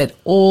toilet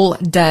all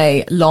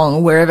day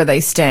long wherever they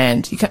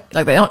stand? You can't,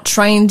 like they're not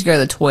trained to go to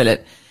the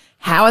toilet.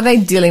 How are they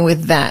dealing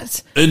with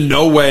that? In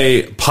no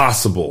way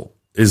possible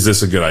is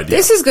this a good idea.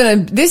 This is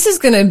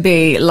gonna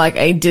be like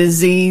a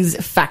disease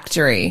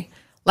factory.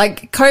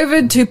 Like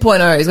COVID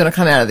 2.0 is gonna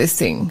come out of this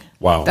thing.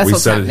 Wow, That's we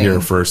what's said happening. it here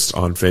first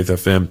on Faith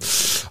FM.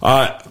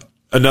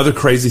 Another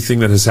crazy thing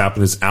that has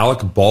happened is Alec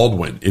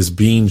Baldwin is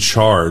being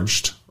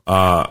charged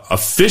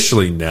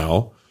officially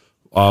now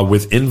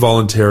with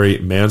involuntary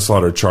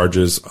manslaughter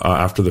charges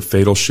after the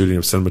fatal shooting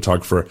of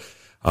cinematographer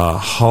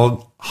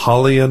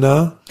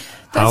Halyna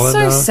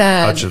so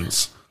sad.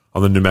 Hutchins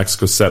on the New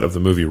Mexico set of the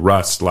movie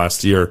Rust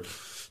last year,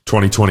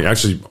 2020.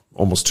 Actually,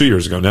 almost 2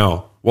 years ago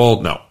now.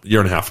 Well, no, a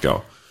year and a half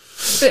ago.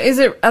 But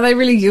are they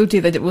really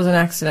guilty that it was an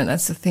accident?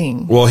 That's the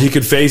thing. Well, he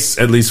could face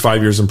at least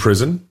 5 years in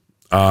prison.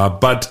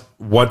 But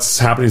what's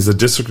happening is the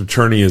district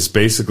attorney is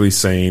basically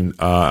saying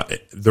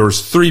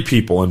there's 3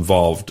 people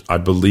involved. I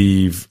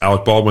believe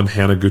Alec Baldwin,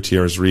 Hannah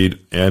Gutierrez Reed,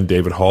 and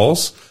David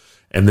Halls.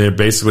 And they're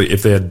basically,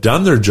 if they had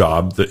done their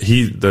job,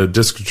 the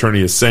district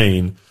attorney is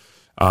saying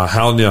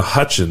Halyna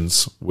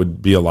Hutchins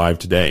would be alive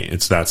today.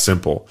 It's that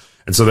simple.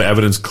 And so the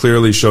evidence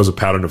clearly shows a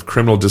pattern of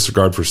criminal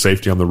disregard for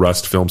safety on the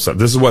Rust film set.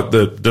 This is what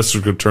the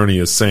district attorney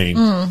is saying.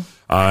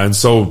 And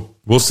so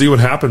we'll see what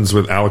happens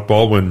with Alec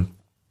Baldwin.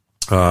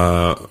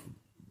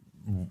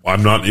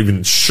 I'm not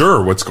even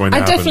sure what's going to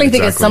happen. I definitely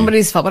think it's exactly.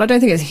 somebody's fault, but I don't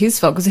think it's his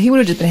fault because he would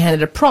have just been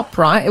handed a prop,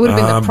 right? It would have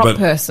been the prop but-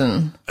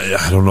 person.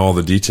 I don't know all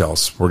the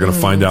details. We're going to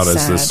find out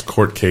as this sad.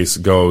 court case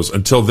goes.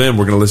 Until then,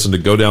 we're going to listen to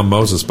Go Down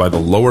Moses by the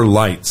Lower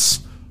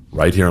Lights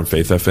right here on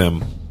Faith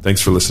FM.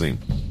 Thanks for listening.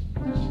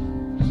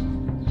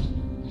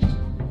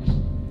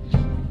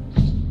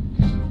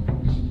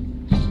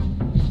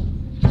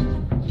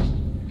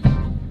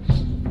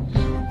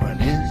 When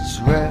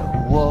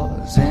Israel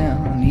was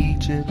in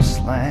Egypt's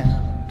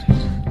land,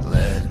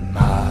 let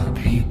my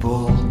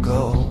people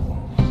go.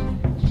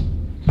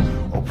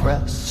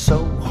 Oppressed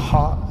so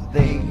hard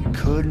they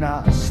could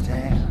not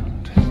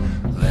stand,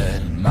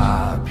 let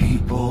my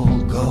people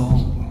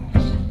go.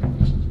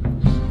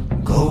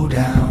 Go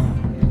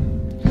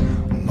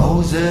down,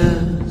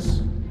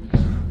 Moses,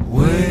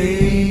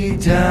 way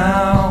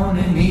down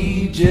in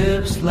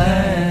Egypt's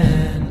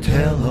land.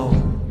 Tell old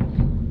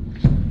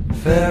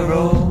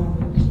Pharaoh,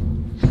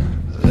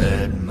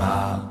 let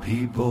my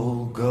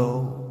people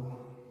go.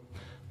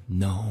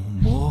 No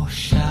more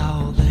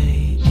shall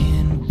they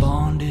in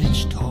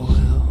bondage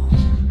toil.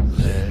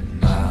 Let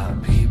my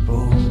people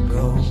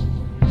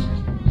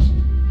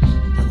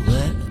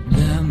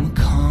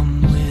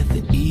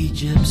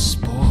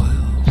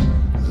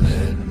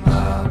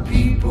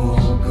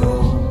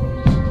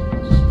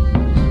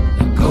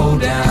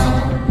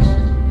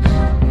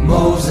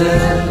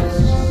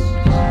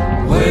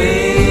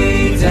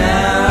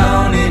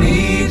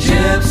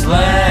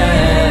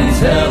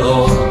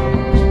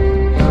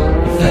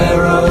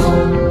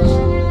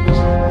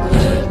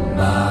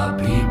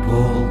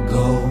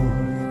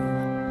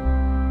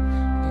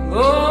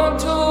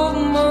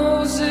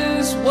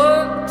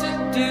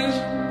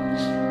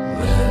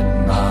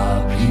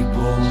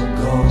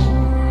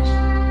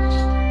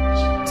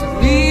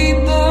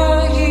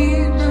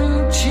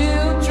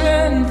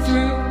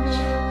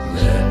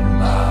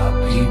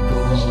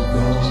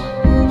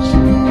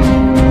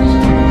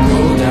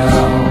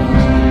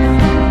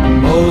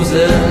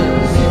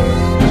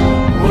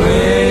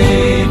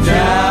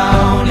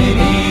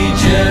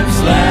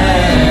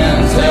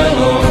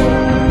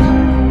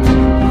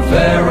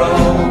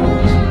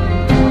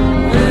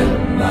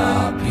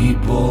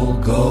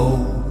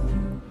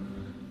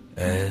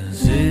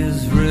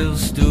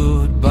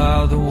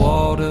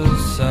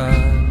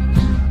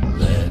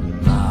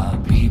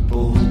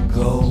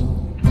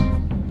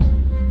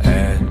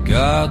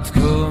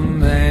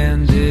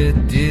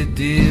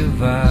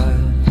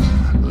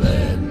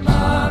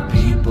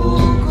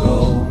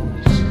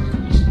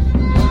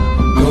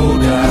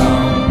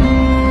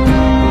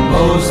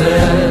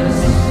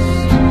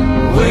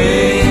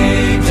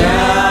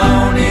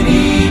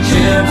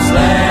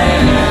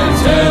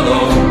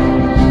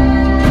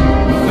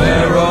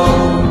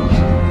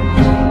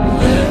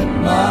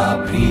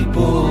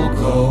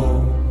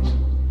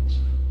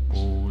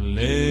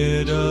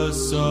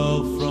us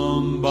all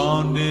from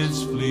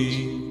bondage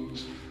flee.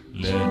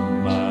 Let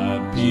my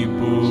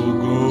people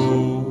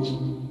go,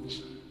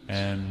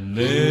 and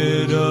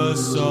let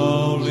us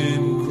all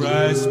in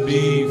Christ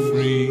be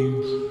free.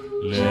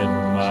 Let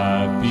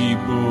my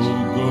people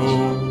go.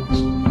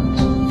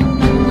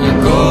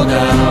 Go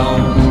down,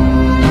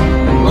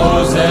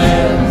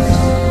 Moses,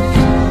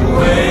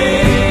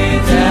 way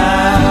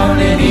down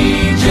in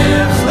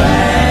Egypt's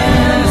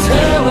land.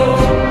 Hello,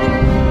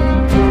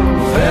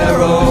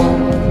 Pharaoh,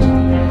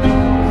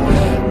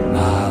 let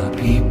my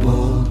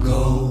people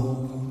go.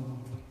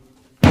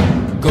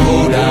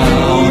 Go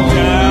down,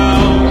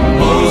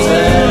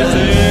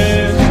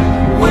 Moses,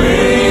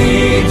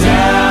 way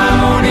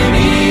down in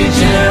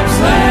Egypt's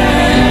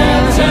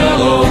land.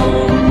 Hello,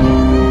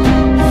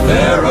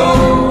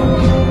 Pharaoh,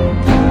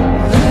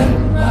 let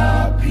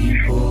my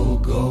people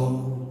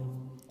go.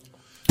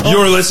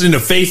 You're listening to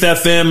Faith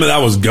FM. That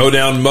was Go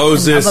Down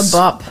Moses. Another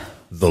bop.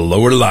 The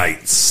Lower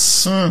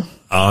Lights.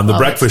 On the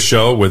Breakfast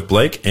Show with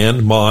Blake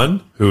and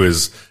Mon, who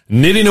is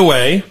knitting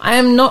away. I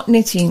am not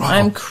knitting.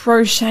 I'm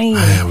crocheting.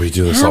 Yeah, we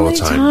do this all the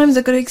time. How many times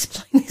I've got to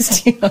explain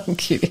this to you? I'm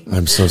kidding.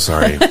 I'm so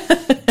sorry.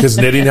 Because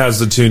knitting has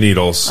the two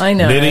needles. I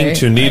know. Knitting,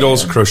 two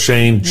needles,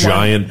 crocheting,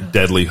 giant,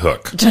 deadly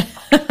hook.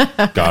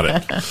 Got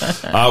it.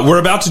 We're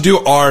about to do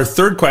our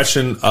third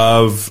question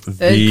of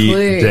the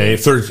clue. day.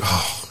 Third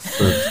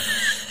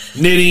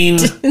knitting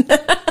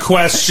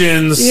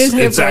questions.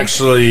 It's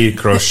actually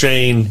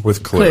crocheting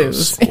with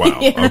clues. Wow.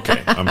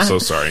 Okay. I'm so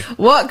sorry.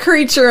 What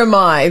creature am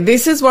I?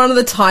 This is one of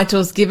the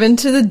titles given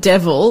to the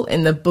devil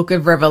in the book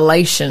of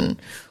Revelation.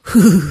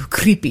 Ooh,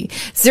 creepy.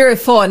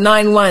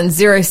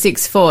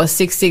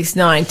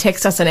 0491064669.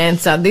 Text us an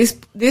answer. This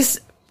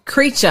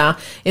creature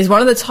is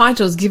one of the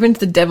titles given to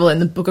the devil in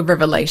the book of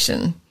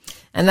Revelation.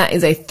 And that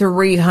is a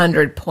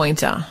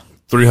 300-pointer.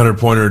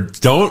 300-pointer.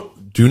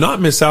 Do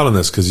not miss out on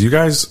this, because you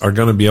guys are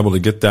going to be able to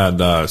get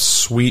that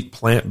sweet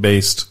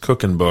plant-based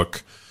cooking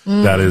book.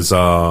 That is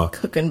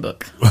Cooking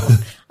book.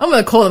 I'm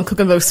going to call them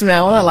cooking books from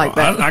now on. I like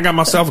that. I got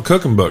myself a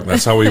cooking book.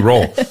 That's how we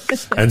roll.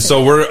 And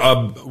so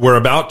we're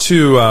about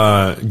to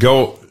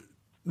go.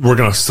 We're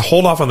going to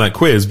hold off on that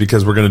quiz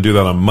because we're going to do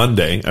that on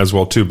Monday as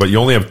well too. But you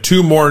only have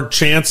 2 more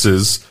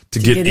chances to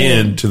get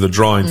into the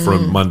drawing for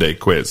Monday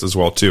quiz as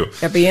well too.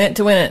 Gotta be in it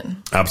to win it.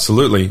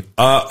 Absolutely.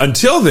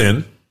 Until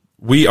then,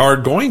 we are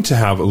going to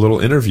have a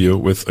little interview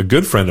with a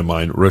good friend of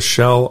mine,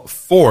 Rochelle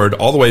Ford,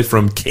 all the way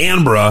from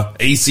Canberra,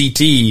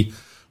 ACT.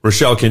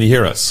 Rochelle, can you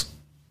hear us?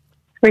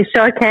 We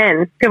sure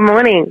can. Good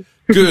morning.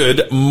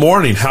 Good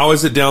morning. How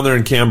is it down there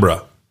in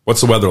Canberra?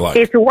 What's the weather like?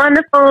 It's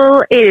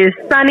wonderful. It is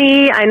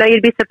sunny. I know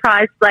you'd be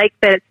surprised, Blake,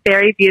 but it's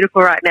very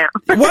beautiful right now.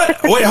 What?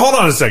 Wait, hold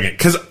on a second,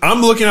 because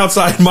I'm looking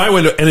outside my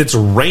window and it's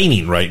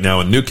raining right now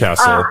in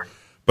Newcastle,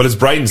 but it's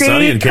bright and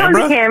sunny in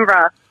Canberra? Come to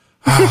Canberra.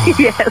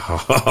 Yes.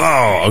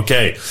 Oh,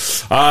 okay.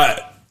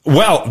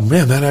 Well,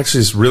 man, that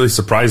actually really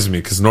surprises me,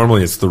 because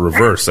normally it's the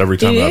reverse every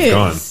time that I've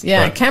gone.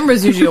 Yeah, But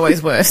Canberra's usually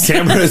always worse.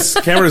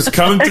 Canberra's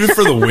coming through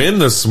for the win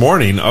this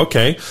morning.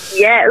 Okay.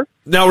 Yes.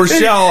 Now,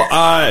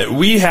 Rochelle,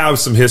 we have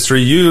some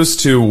history. You used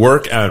to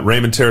work at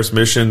Raymond Terrace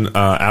Mission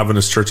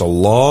Adventist Church a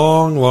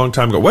long, long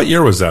time ago. What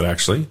year was that,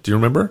 actually? Do you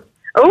remember?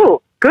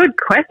 Oh, good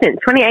question.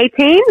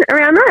 2018,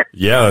 around that?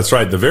 Yeah, that's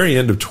right. The very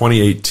end of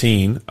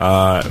 2018,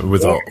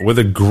 with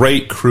a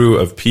great crew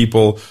of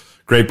people,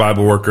 great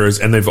Bible workers,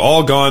 and they've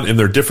all gone in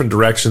their different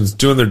directions,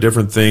 doing their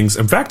different things.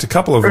 In fact, a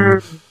couple of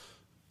them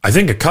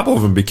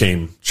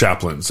became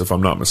chaplains, if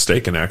I'm not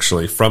mistaken,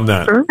 actually, from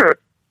that.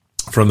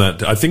 From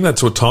that, I think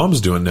that's what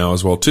Tom's doing now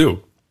as well,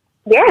 too.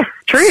 Yes,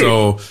 true.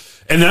 So,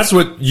 and that's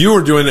what you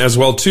were doing as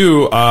well,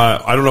 too.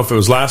 I don't know if it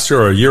was last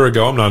year or a year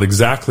ago. I'm not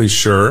exactly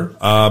sure.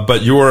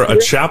 But you were a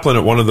chaplain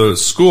at one of the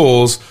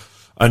schools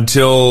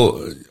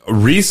until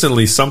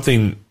recently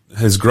something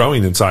is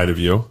growing inside of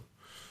you.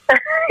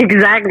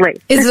 Exactly.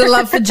 Is it a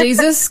love for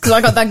Jesus? Because I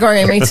got that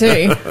growing in me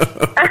too.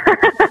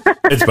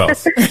 It's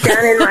both.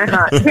 Down in my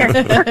heart.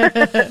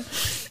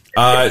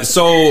 Yes.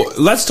 So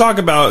let's talk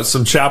about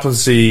some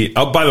chaplaincy.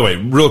 Oh, by the way,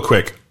 real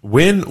quick,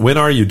 when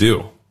are you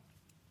due?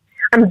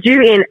 I'm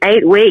due in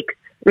 8 weeks,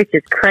 which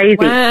is crazy.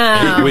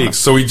 Wow. 8 weeks.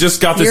 So we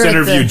just got this You're at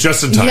interview the-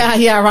 just in time.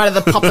 Yeah, right at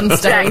the popping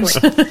stage.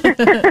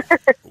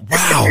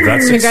 Wow,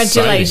 that's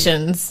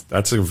Congratulations. exciting.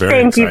 That's a very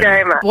Thank you exciting.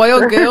 very much. Boy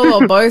or girl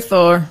or both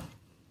or?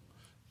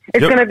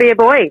 It's Yep. going to be a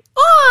boy.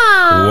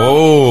 Ah.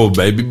 Whoa,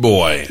 baby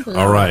boy.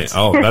 All right.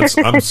 Oh,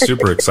 I'm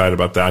super excited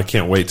about that. I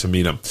can't wait to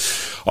meet him.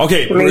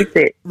 Okay. Me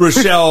too.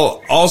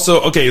 Rochelle,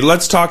 also, okay,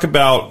 let's talking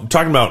about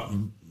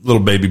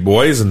little baby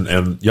boys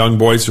and young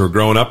boys who are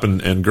growing up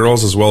and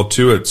girls as well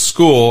too at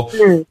school.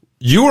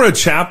 You were a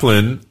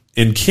chaplain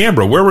in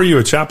Canberra. Where were you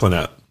a chaplain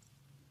at?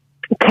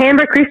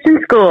 Canberra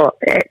Christian School.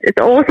 It's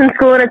an awesome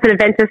school and it's an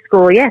Adventist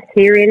school, yes,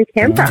 here in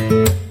Canberra.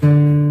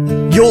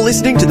 You're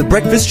listening to the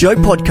Breakfast Show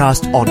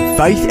podcast on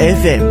Faith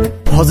FM.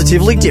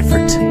 Positively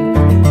different.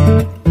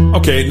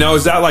 Okay, now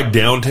is that like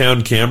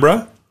downtown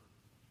Canberra?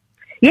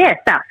 Yeah,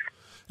 stuff.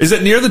 Is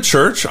it near the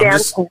church?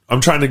 I'm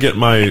trying to get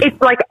my...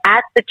 It's like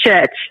at the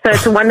church. So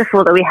it's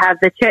wonderful that we have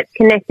the church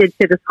connected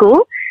to the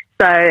school.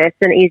 so it's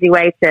an easy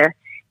way to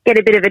get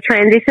a bit of a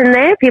transition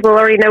there. People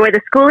already know where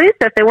the school is,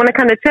 so if they want to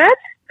come to church,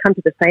 come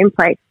to the same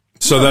place.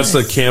 So that's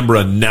the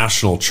Canberra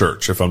National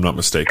Church, if I'm not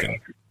mistaken.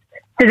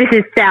 So this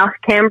is South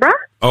Canberra,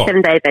 Oh.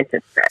 Seventh-day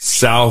Adventist Church.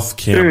 South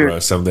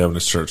Canberra, Seventh-day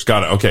Adventist Church.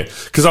 Got it. Okay.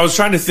 Because I was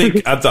trying to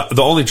think, at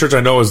the only church I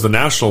know is the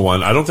national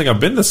one. I don't think I've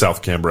been to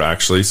South Canberra,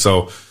 actually.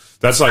 So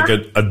that's like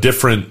a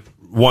different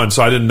one.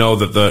 So I didn't know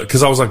that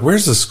because I was like,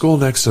 where's the school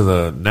next to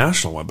the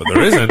national one? But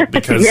there isn't,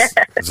 because Yeah.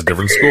 it's a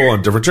different school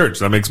and a different church.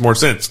 That makes more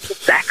sense.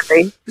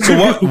 Exactly.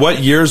 So what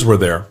years were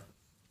there?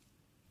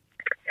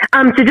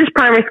 So just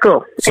primary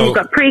school. So- and you've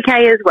got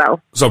pre-K as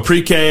well. So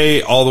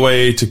pre-K all the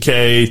way to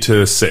K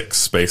to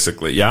 6,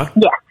 basically. Yeah?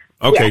 Yeah.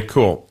 Okay, Yeah.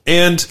 cool.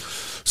 And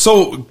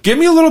so give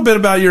me a little bit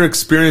about your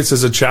experience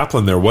as a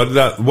chaplain there.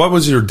 What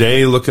was your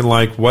day looking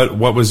like? What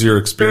was your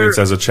experience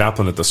as a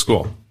chaplain at the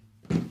school?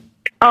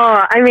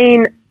 Oh, I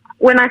mean,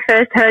 when I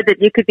first heard that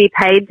you could be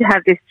paid to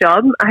have this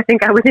job, I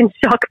think I was in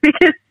shock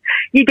because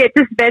you get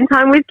to spend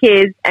time with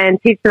kids and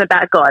teach them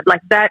about God.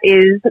 Like, that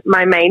is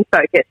my main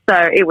focus.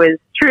 So it was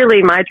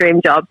truly my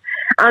dream job.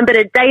 But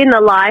a day in the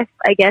life,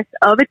 I guess,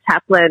 of a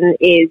chaplain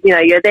is,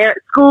 you're there at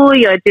school,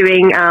 you're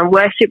doing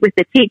worship with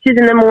the teachers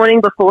in the morning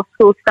before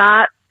school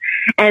starts.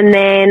 And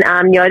then,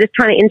 just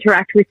trying to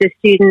interact with the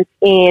students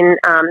in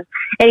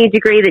any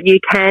degree that you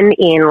can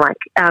in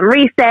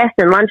recess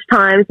and lunch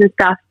times and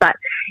stuff. But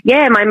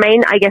yeah, my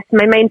main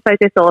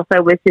focus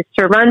also was just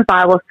to run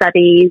Bible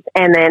studies,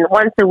 and then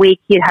once a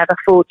week you'd have a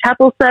full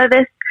chapel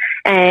service,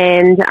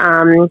 and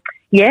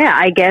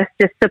I guess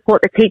just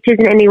support the teachers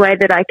in any way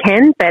that I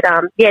can. But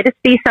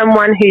just be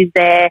someone who's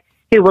there,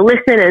 who will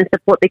listen and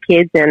support the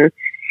kids and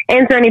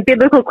answer any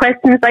biblical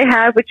questions they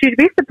have, which you'd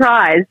be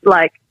surprised,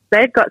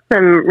 they've got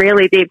some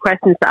really deep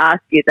questions to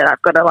ask you that I've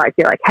got to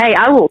be like, hey,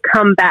 I will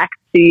come back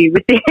to you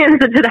with the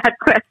answer to that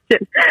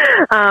question.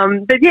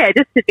 But yeah,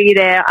 just to be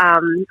there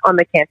on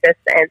the campus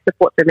and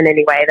support them in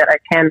any way that I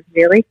can,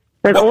 really.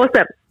 It was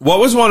awesome. What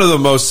was one of the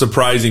most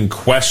surprising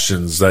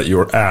questions that you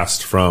were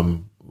asked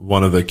from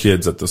one of the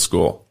kids at the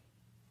school?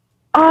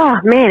 Oh,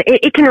 man,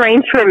 it can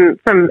range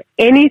from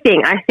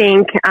anything, I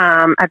think,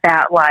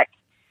 about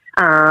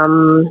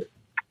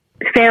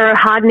Pharaoh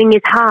hardening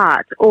his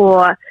heart,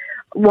 or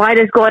why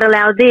does God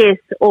allow this?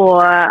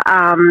 Or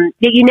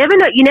you never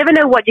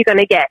know what you're going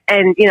to get.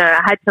 And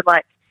I had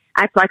to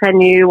act like I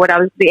knew what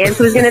the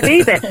answer was going to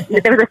be. But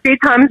there was a few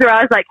times where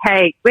I was like,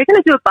 "Hey, we're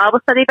going to do a Bible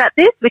study about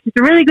this," which is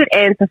a really good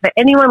answer for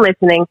anyone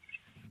listening.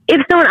 If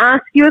someone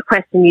asks you a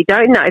question you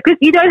don't know, because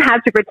you don't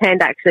have to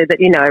pretend actually that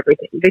you know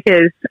everything,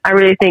 because I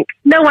really think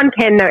no one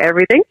can know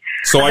everything.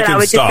 So I can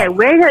would stop. just say,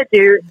 we're going to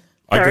do.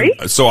 Sorry.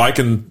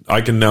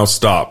 I can now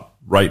stop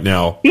right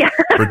now, Yeah.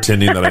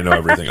 pretending that I know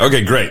everything.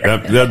 Okay, great.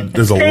 That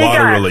there's a There you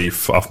lot of go.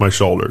 relief off my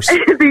shoulders.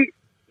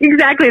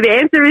 Exactly. The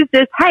answer is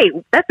just, hey,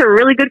 that's a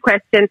really good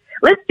question.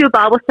 Let's do a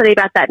Bible study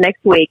about that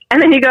next week.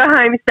 And then you go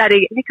home,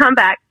 study, and you come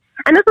back.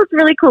 And that's what's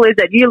really cool, is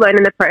that you learn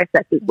in the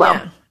process as well.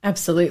 Yeah,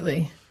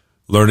 absolutely.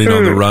 Learning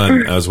on the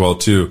run as well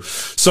too.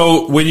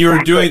 So when you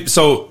were doing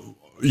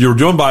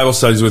Bible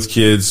studies with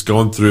kids,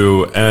 going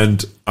through,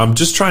 and I'm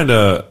just trying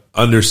to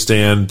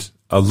understand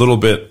a little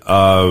bit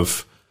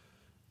of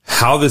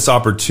how this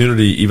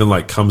opportunity even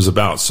comes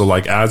about. So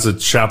as a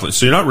chaplain,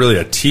 so you're not really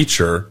a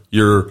teacher,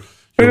 you're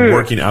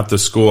working at the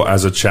school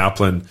as a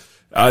chaplain.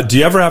 Do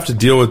you ever have to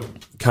deal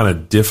with kind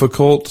of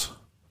difficult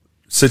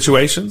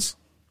situations?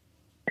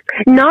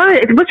 No,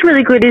 what's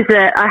really good is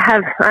that I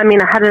have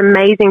an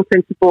amazing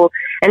principal,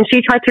 and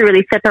she tried to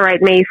really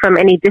separate me from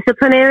any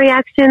disciplinary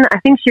action. I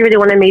think she really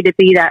wanted me to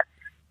be that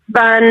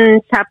fun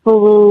a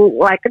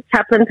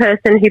chaplain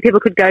person who people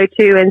could go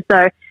to, and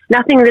so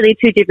nothing really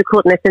too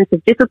difficult in the sense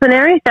of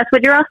disciplinary, if that's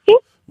what you're asking.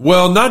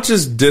 Well, not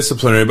just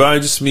disciplinary, but I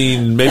just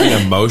mean maybe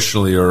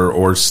emotionally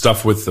or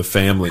stuff with the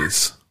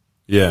families.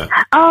 Yeah.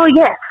 Oh,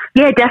 yes.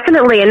 Yeah,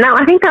 definitely. And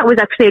I think that was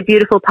actually a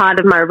beautiful part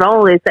of my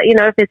role, is that,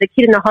 if there's a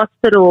kid in the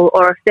hospital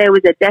or if there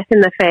was a death in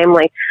the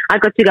family, I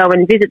got to go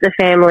and visit the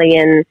family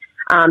and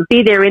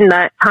be there in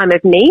that time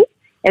of need.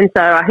 And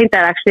so I think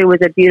that actually was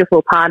a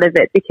beautiful part of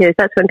it, because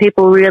that's when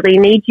people really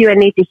need you and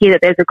need to hear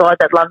that there's a God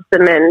that loves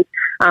them and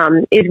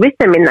is with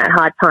them in that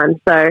hard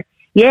time. So,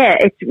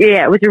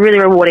 it was really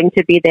rewarding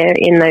to be there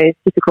in those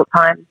difficult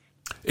times.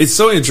 It's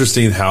so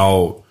interesting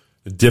how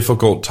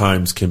difficult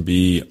times can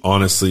be,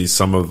 honestly,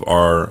 some of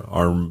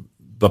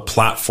the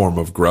platform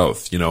of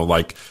growth,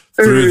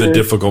 through the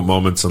difficult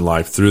moments in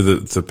life, through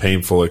the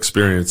painful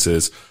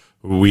experiences,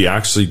 we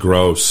actually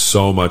grow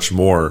so much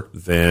more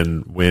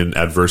than when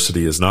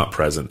adversity is not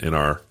present in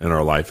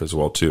our life as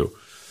well too.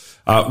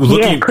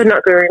 Could not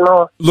agree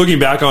more. Looking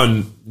back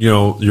on,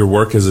 your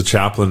work as a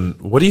chaplain,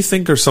 what do you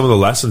think are some of the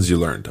lessons you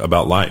learned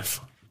about life?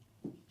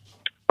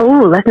 Oh,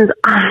 lessons.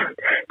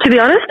 To be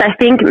honest, I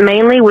think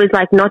mainly was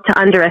not to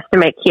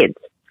underestimate kids.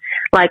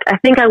 I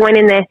think I went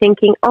in there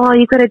thinking, oh,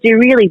 you've got to do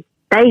really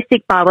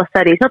basic Bible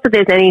studies. Not that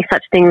there's any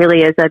such thing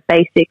really as a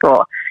basic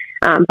or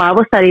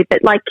Bible study,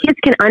 but like kids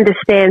can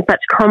understand such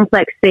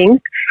complex things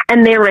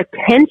and their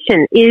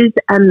retention is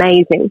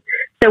amazing.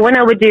 So when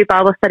I would do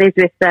Bible studies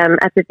with them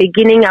at the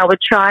beginning, I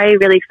would try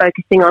really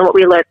focusing on what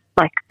we learned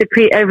like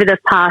over the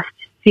past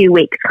few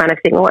weeks kind of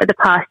thing, or the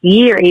past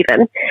year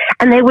even,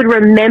 and they would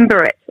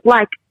remember it.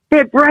 Like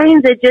their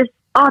brains are just,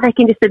 they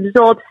can just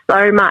absorb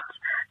so much.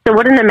 So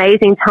what an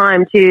amazing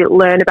time to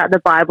learn about the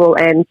Bible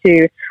and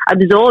to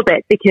absorb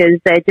it, because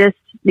they're just,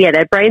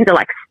 their brains are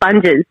like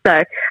sponges.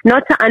 So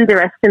not to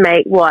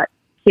underestimate what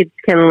kids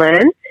can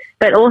learn,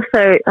 but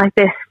also like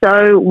they're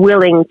so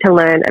willing to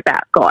learn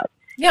about God.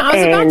 Yeah, I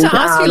was about to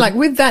ask you, like,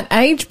 with that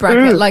age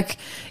bracket, like,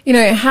 you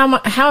know,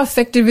 how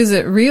effective is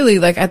it really,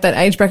 like, at that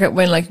age bracket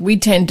when, like, we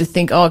tend to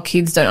think,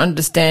 kids don't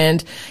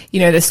understand, you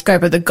know, the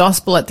scope of the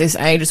gospel at this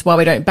age. It's why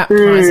we don't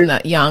baptize them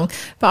that young.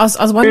 But I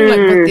was wondering,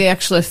 like, what the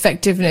actual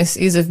effectiveness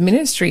is of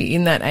ministry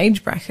in that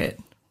age bracket.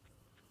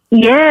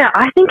 Yeah,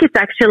 I think it's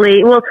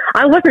actually, well,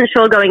 I wasn't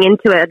sure going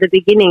into it at the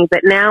beginning,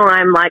 but now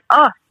I'm like,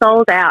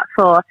 sold out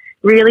for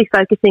really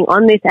focusing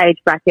on this age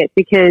bracket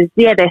because,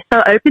 they're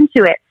so open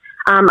to it.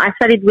 I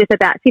studied with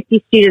about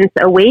 50 students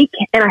a week,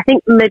 and I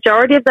think the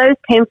majority of those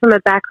came from a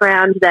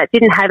background that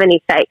didn't have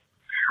any faith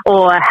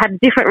or had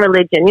different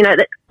religion. You know,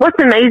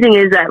 what's amazing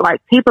is that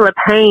like people are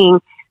paying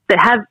that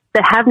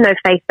have no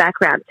faith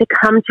background to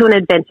come to an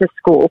Adventist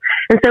school.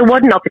 And so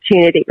what an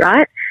opportunity,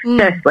 right?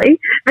 Firstly.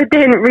 But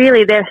then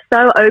really they're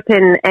so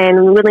open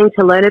and willing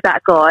to learn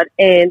about God.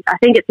 And I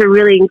think it's a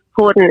really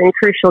important and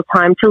crucial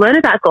time to learn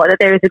about God, that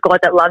there is a God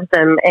that loves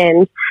them.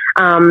 And,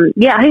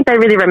 I think they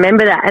really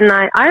remember that. And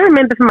I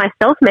remember for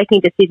myself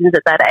making decisions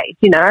at that age.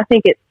 You know, I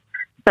think it's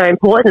so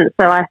important.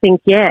 So I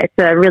think, it's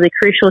a really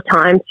crucial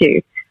time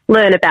to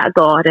learn about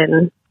God.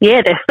 And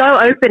they're so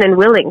open and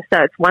willing.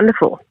 So it's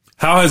wonderful.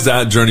 How has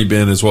that journey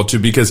been as well, too?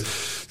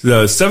 Because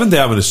the Seventh-day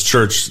Adventist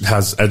Church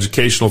has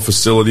educational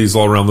facilities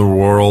all around the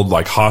world,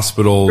 like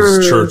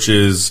hospitals,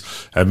 churches,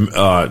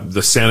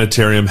 the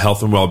Sanitarium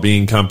Health and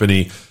Wellbeing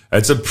Company.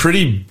 It's a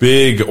pretty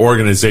big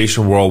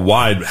organization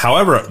worldwide.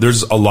 However,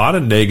 there's a lot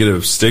of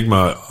negative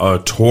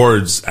stigma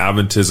towards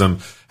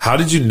Adventism. How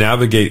did you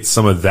navigate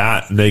some of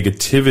that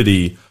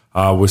negativity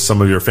with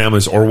some of your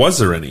families, or was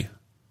there any?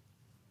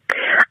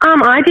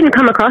 I didn't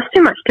come across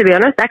too much, to be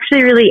honest.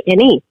 Actually, really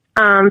any.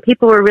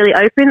 People were really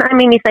open. I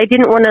mean, if they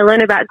didn't want to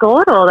learn about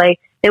God or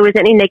there was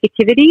any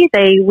negativity,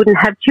 they wouldn't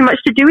have too much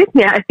to do with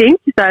me, I think.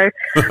 So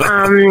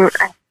I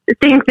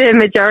think the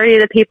majority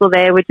of the people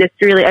there were just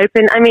really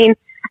open. I mean,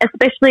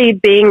 especially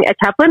being a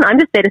chaplain, I'm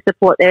just there to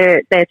support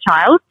their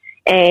child.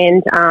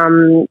 And I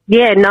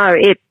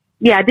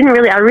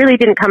really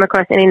didn't come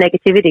across any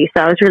negativity.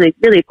 So I was really,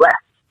 really blessed.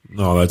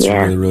 No, that's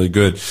really, really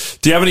good.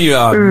 Do you have any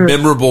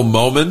memorable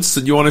moments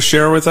that you want to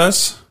share with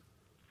us?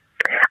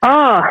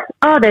 Oh,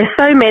 there's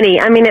so many.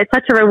 I mean, it's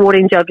such a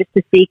rewarding job just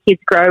to see kids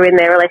grow in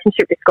their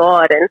relationship with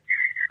God.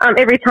 And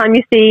every time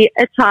you see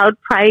a child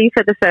pray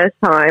for the first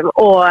time,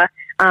 or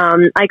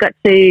I got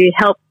to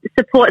help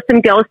support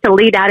some girls to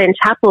lead out in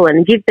chapel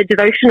and give the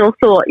devotional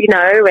thought, you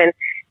know, and,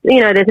 you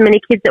know, there's many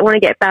kids that want to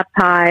get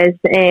baptized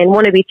and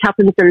want to be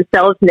chaplains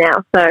themselves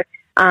now. So,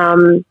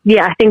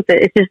 I think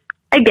that it's just,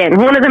 again,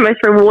 one of the most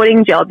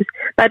rewarding jobs.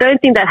 But I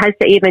don't think that has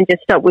to even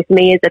just stop with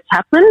me as a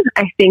chaplain.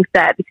 I think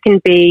that this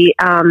can be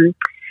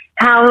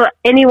how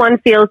anyone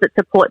feels that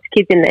supports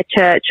kids in their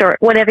church or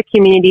whatever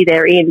community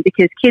they're in,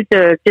 because kids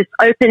are just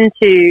open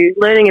to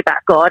learning about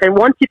God and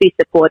want to be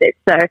supported.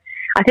 So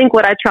I think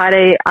what I try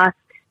to ask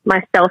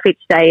myself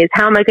each day is,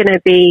 how am I going to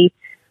be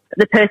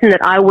the person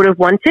that I would have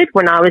wanted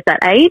when I was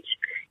that age?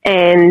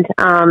 And,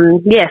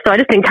 so I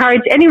just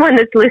encourage anyone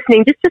that's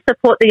listening just to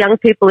support the young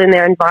people in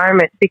their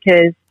environment,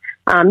 because,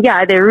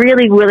 they're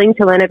really willing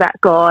to learn about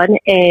God,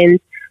 and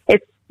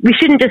we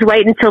shouldn't just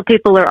wait until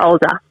people are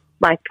older.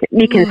 Like,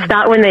 you can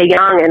start when they're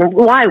young, and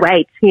why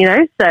wait, you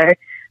know? So,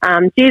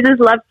 Jesus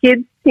loved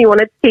kids. He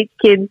wanted to teach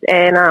kids,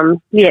 and,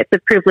 it's a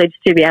privilege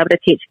to be able to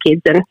teach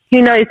kids, and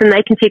who knows, and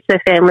they can teach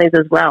their families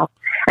as well.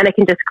 And it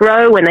can just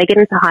grow when they get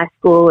into high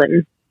school,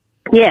 and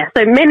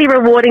so many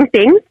rewarding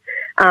things.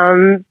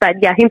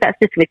 But I think that's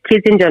just with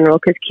kids in general,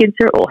 because kids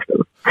are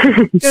awesome.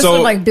 Just to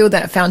like build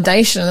that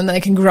foundation, and they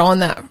can grow on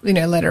that, you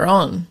know, later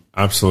on.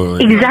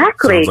 Absolutely.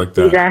 Exactly. Sounds like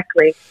that.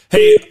 Exactly.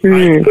 Hey,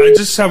 I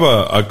just have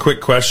a quick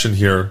question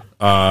here.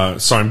 Sorry,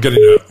 I'm getting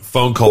a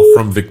phone call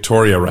from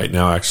Victoria right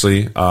now,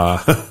 actually.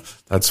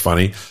 That's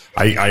funny.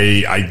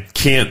 I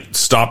can't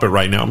stop it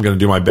right now. I'm going to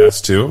do my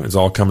best to. It's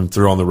all coming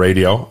through on the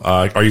radio.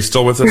 Are you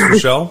still with us,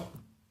 Rochelle?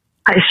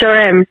 I sure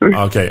am.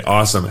 Okay,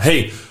 awesome.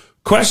 Hey,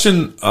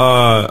 question.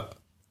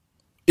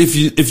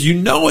 If you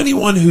know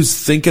anyone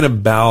who's thinking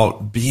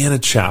about being a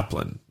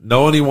chaplain,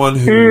 know anyone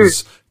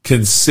who's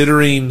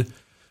considering,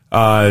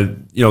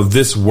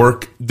 this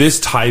work, this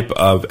type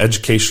of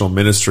educational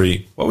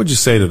ministry, what would you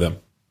say to them?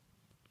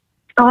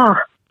 Oh,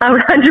 I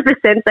would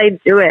 100% say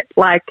do it.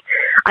 Like,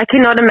 I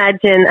cannot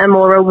imagine a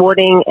more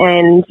rewarding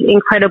and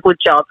incredible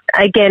job.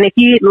 Again, if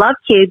you love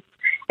kids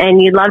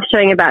and you love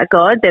showing about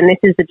God, then this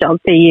is the job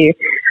for you.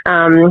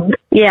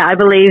 I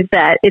believe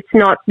that it's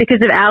not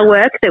because of our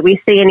work that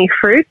we see any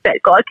fruit,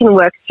 but God can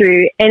work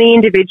through any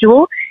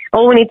individual.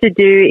 All we need to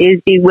do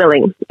is be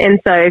willing. And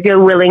so if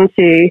you're willing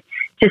to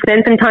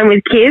spend some time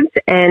with kids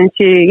and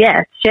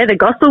to, share the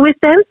gospel with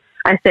them,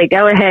 I say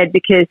go ahead,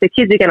 because the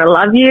kids are going to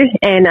love you,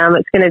 and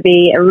it's going to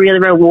be a really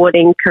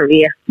rewarding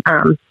career.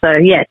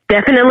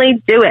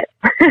 Definitely do it.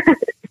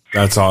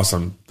 That's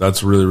awesome.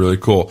 That's really, really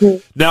cool. Mm-hmm.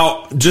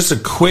 Now, just a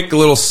quick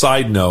little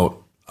side note.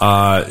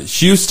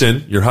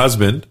 Houston, your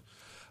husband,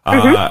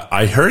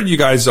 I heard you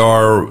guys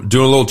are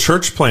doing a little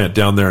church plant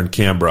down there in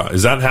Canberra.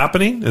 Is that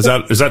happening? Is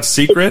that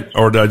secret,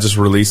 or did I just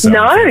release that?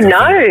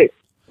 No.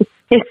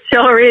 It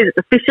sure is.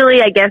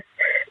 Officially, I guess,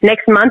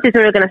 next month is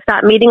when we're going to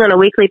start meeting on a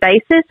weekly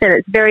basis, and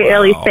it's very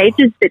early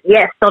stages. But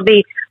yes, there'll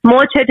be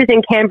more churches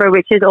in Canberra,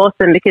 which is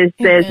awesome, because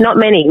there's not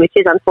many, which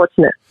is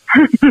unfortunate.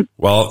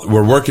 Well,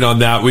 we're working on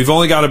that. We've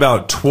only got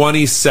about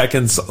 20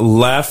 seconds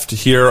left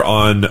here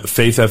on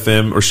Faith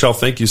FM. Rochelle,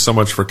 thank you so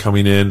much for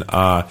coming in. Do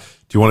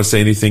you want to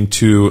say anything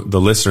to the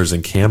listeners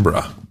in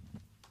Canberra?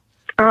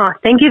 Oh,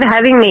 thank you for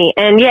having me.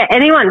 And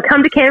anyone,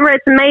 come to Canberra.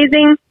 It's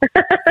amazing.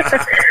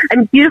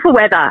 And beautiful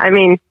weather. I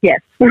mean,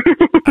 yes.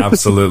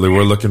 Absolutely.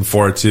 We're looking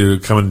forward to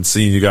coming and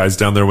seeing you guys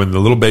down there when the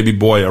little baby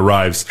boy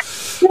arrives.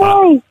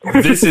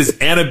 This is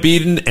Anna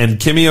Beaton and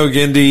Kimmy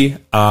Ogindi.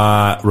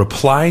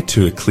 Reply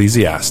to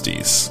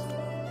Ecclesiastes.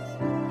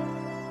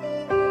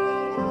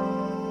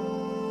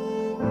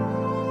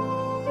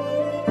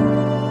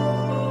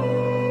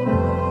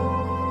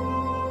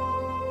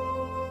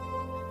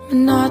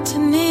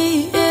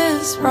 Monotony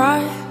is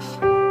rife.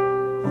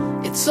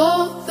 It's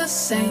all the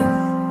same.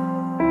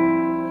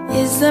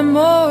 Is there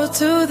more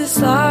to this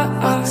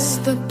life? What's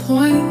the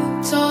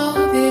point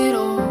of it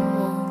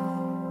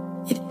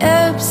all? It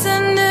ebbs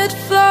and it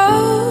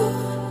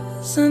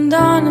flows, and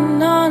on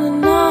and on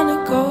and on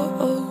it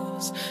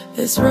goes.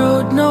 This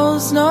road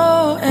knows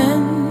no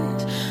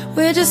end.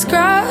 We're just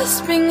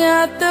grasping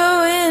at the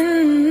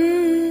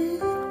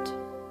wind.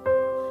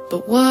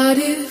 But what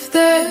if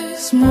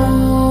there's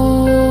more?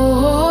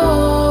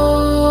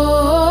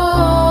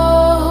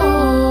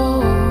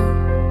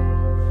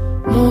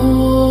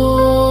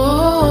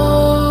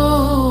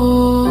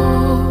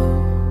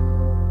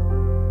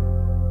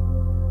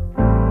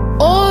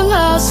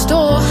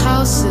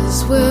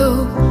 Storehouses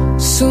will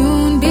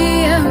soon be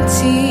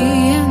empty,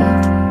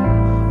 and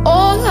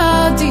all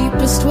our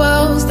deepest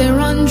wells, they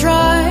run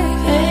dry.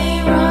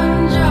 They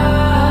run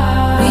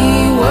dry.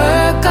 We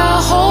work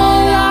our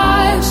whole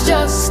lives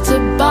just to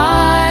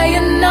buy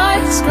a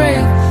nice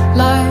grave.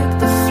 Like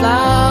the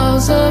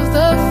flowers of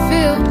the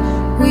field,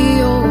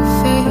 we all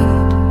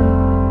fade.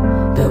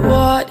 But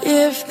what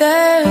if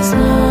there's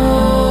more?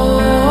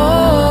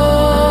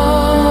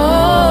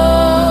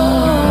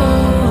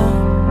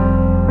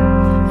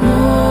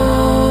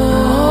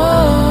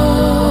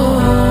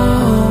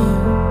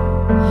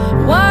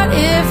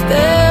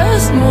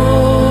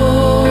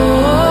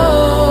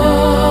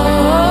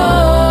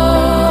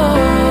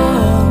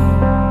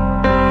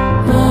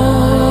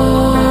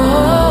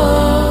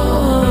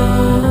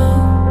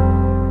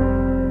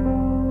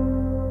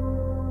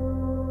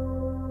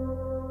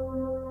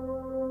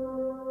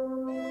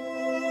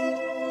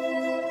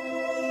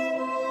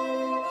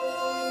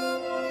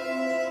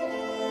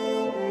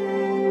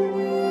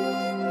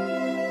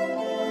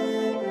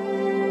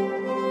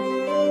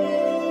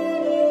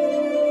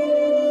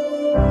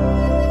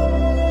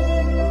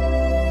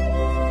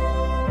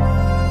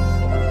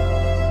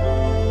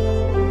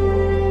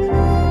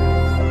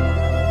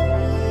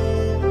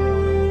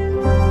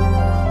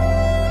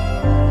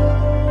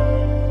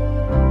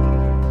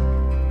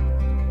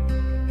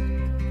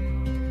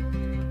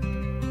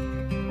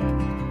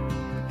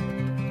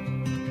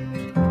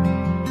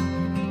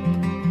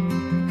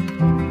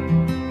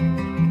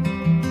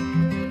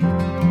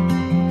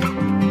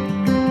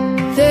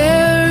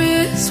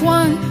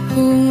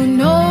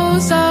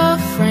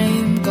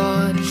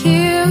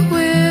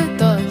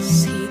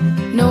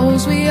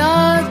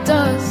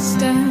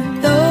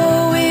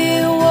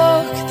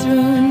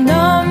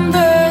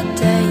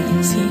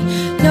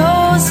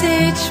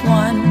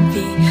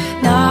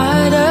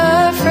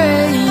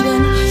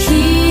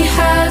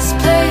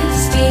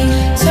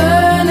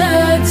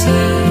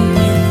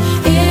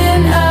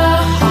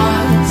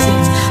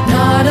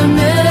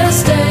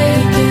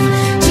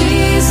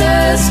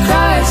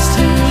 Christ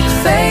who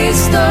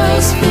faced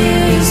those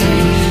fears.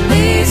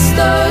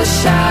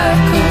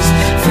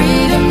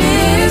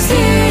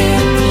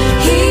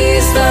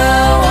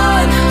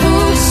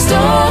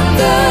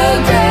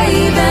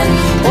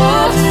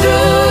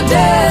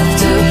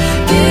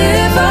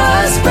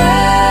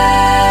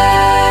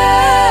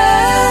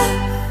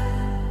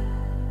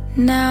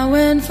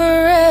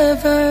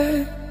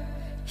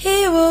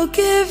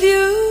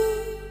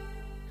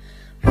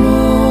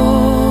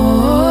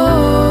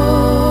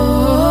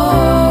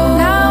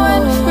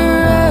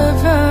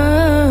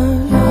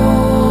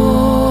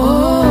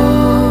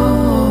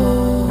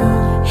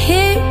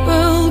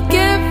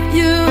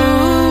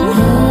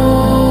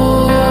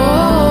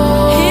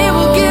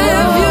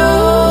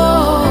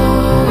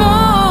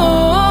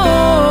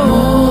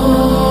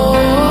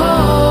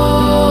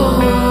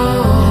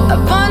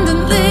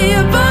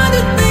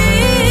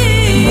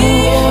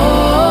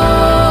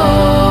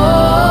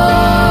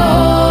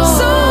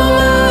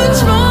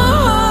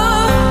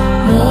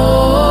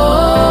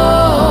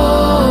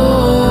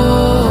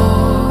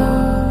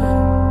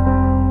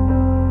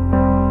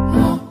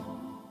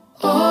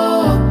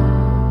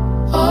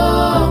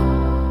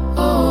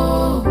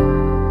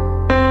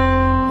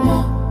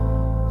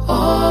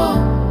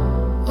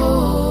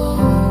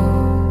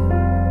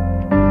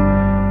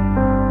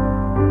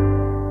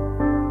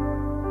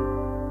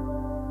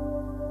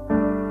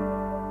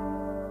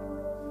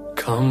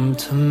 Come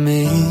to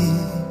me,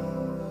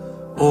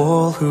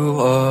 all who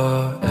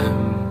are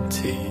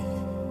empty.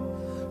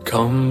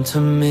 Come to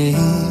me,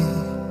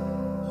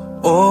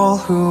 all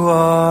who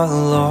are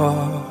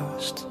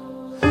lost.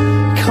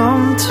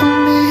 Come to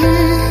me,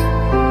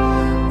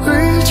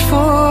 reach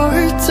for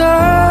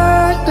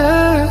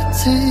eternity,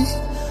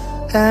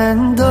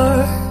 and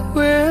I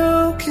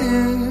will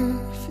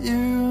give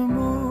you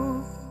more.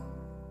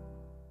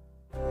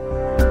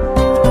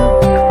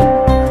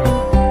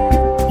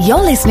 You're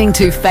listening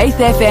to Faith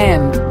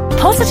FM,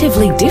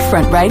 positively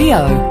different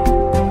radio.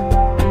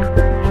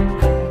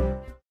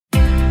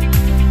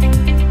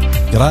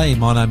 G'day,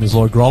 my name is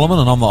Lloyd Grolleman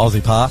and I'm the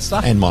Aussie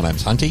pastor. And my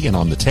name's Hunty and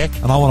I'm the tech.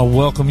 And I want to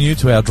welcome you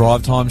to our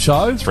Drive Time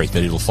show.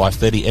 3:30 till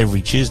 5:30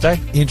 every Tuesday.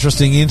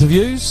 Interesting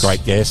interviews.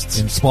 Great guests.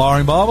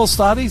 Inspiring Bible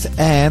studies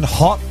and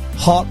hot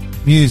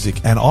music.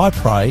 And I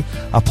pray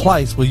a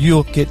place where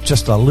you'll get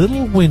just a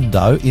little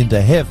window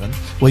into heaven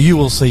where you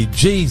will see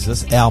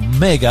Jesus, our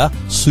mega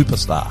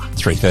superstar.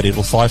 3:30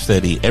 till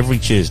 5:30 every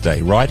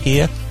Tuesday right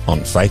here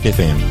on Faith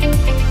FM.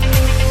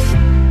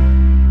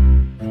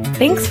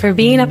 Thanks for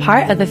being a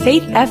part of the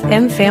Faith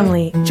FM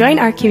family. Join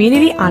our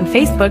community on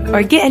Facebook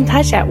or get in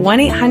touch at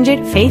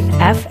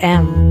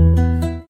 1-800-FAITH-FM.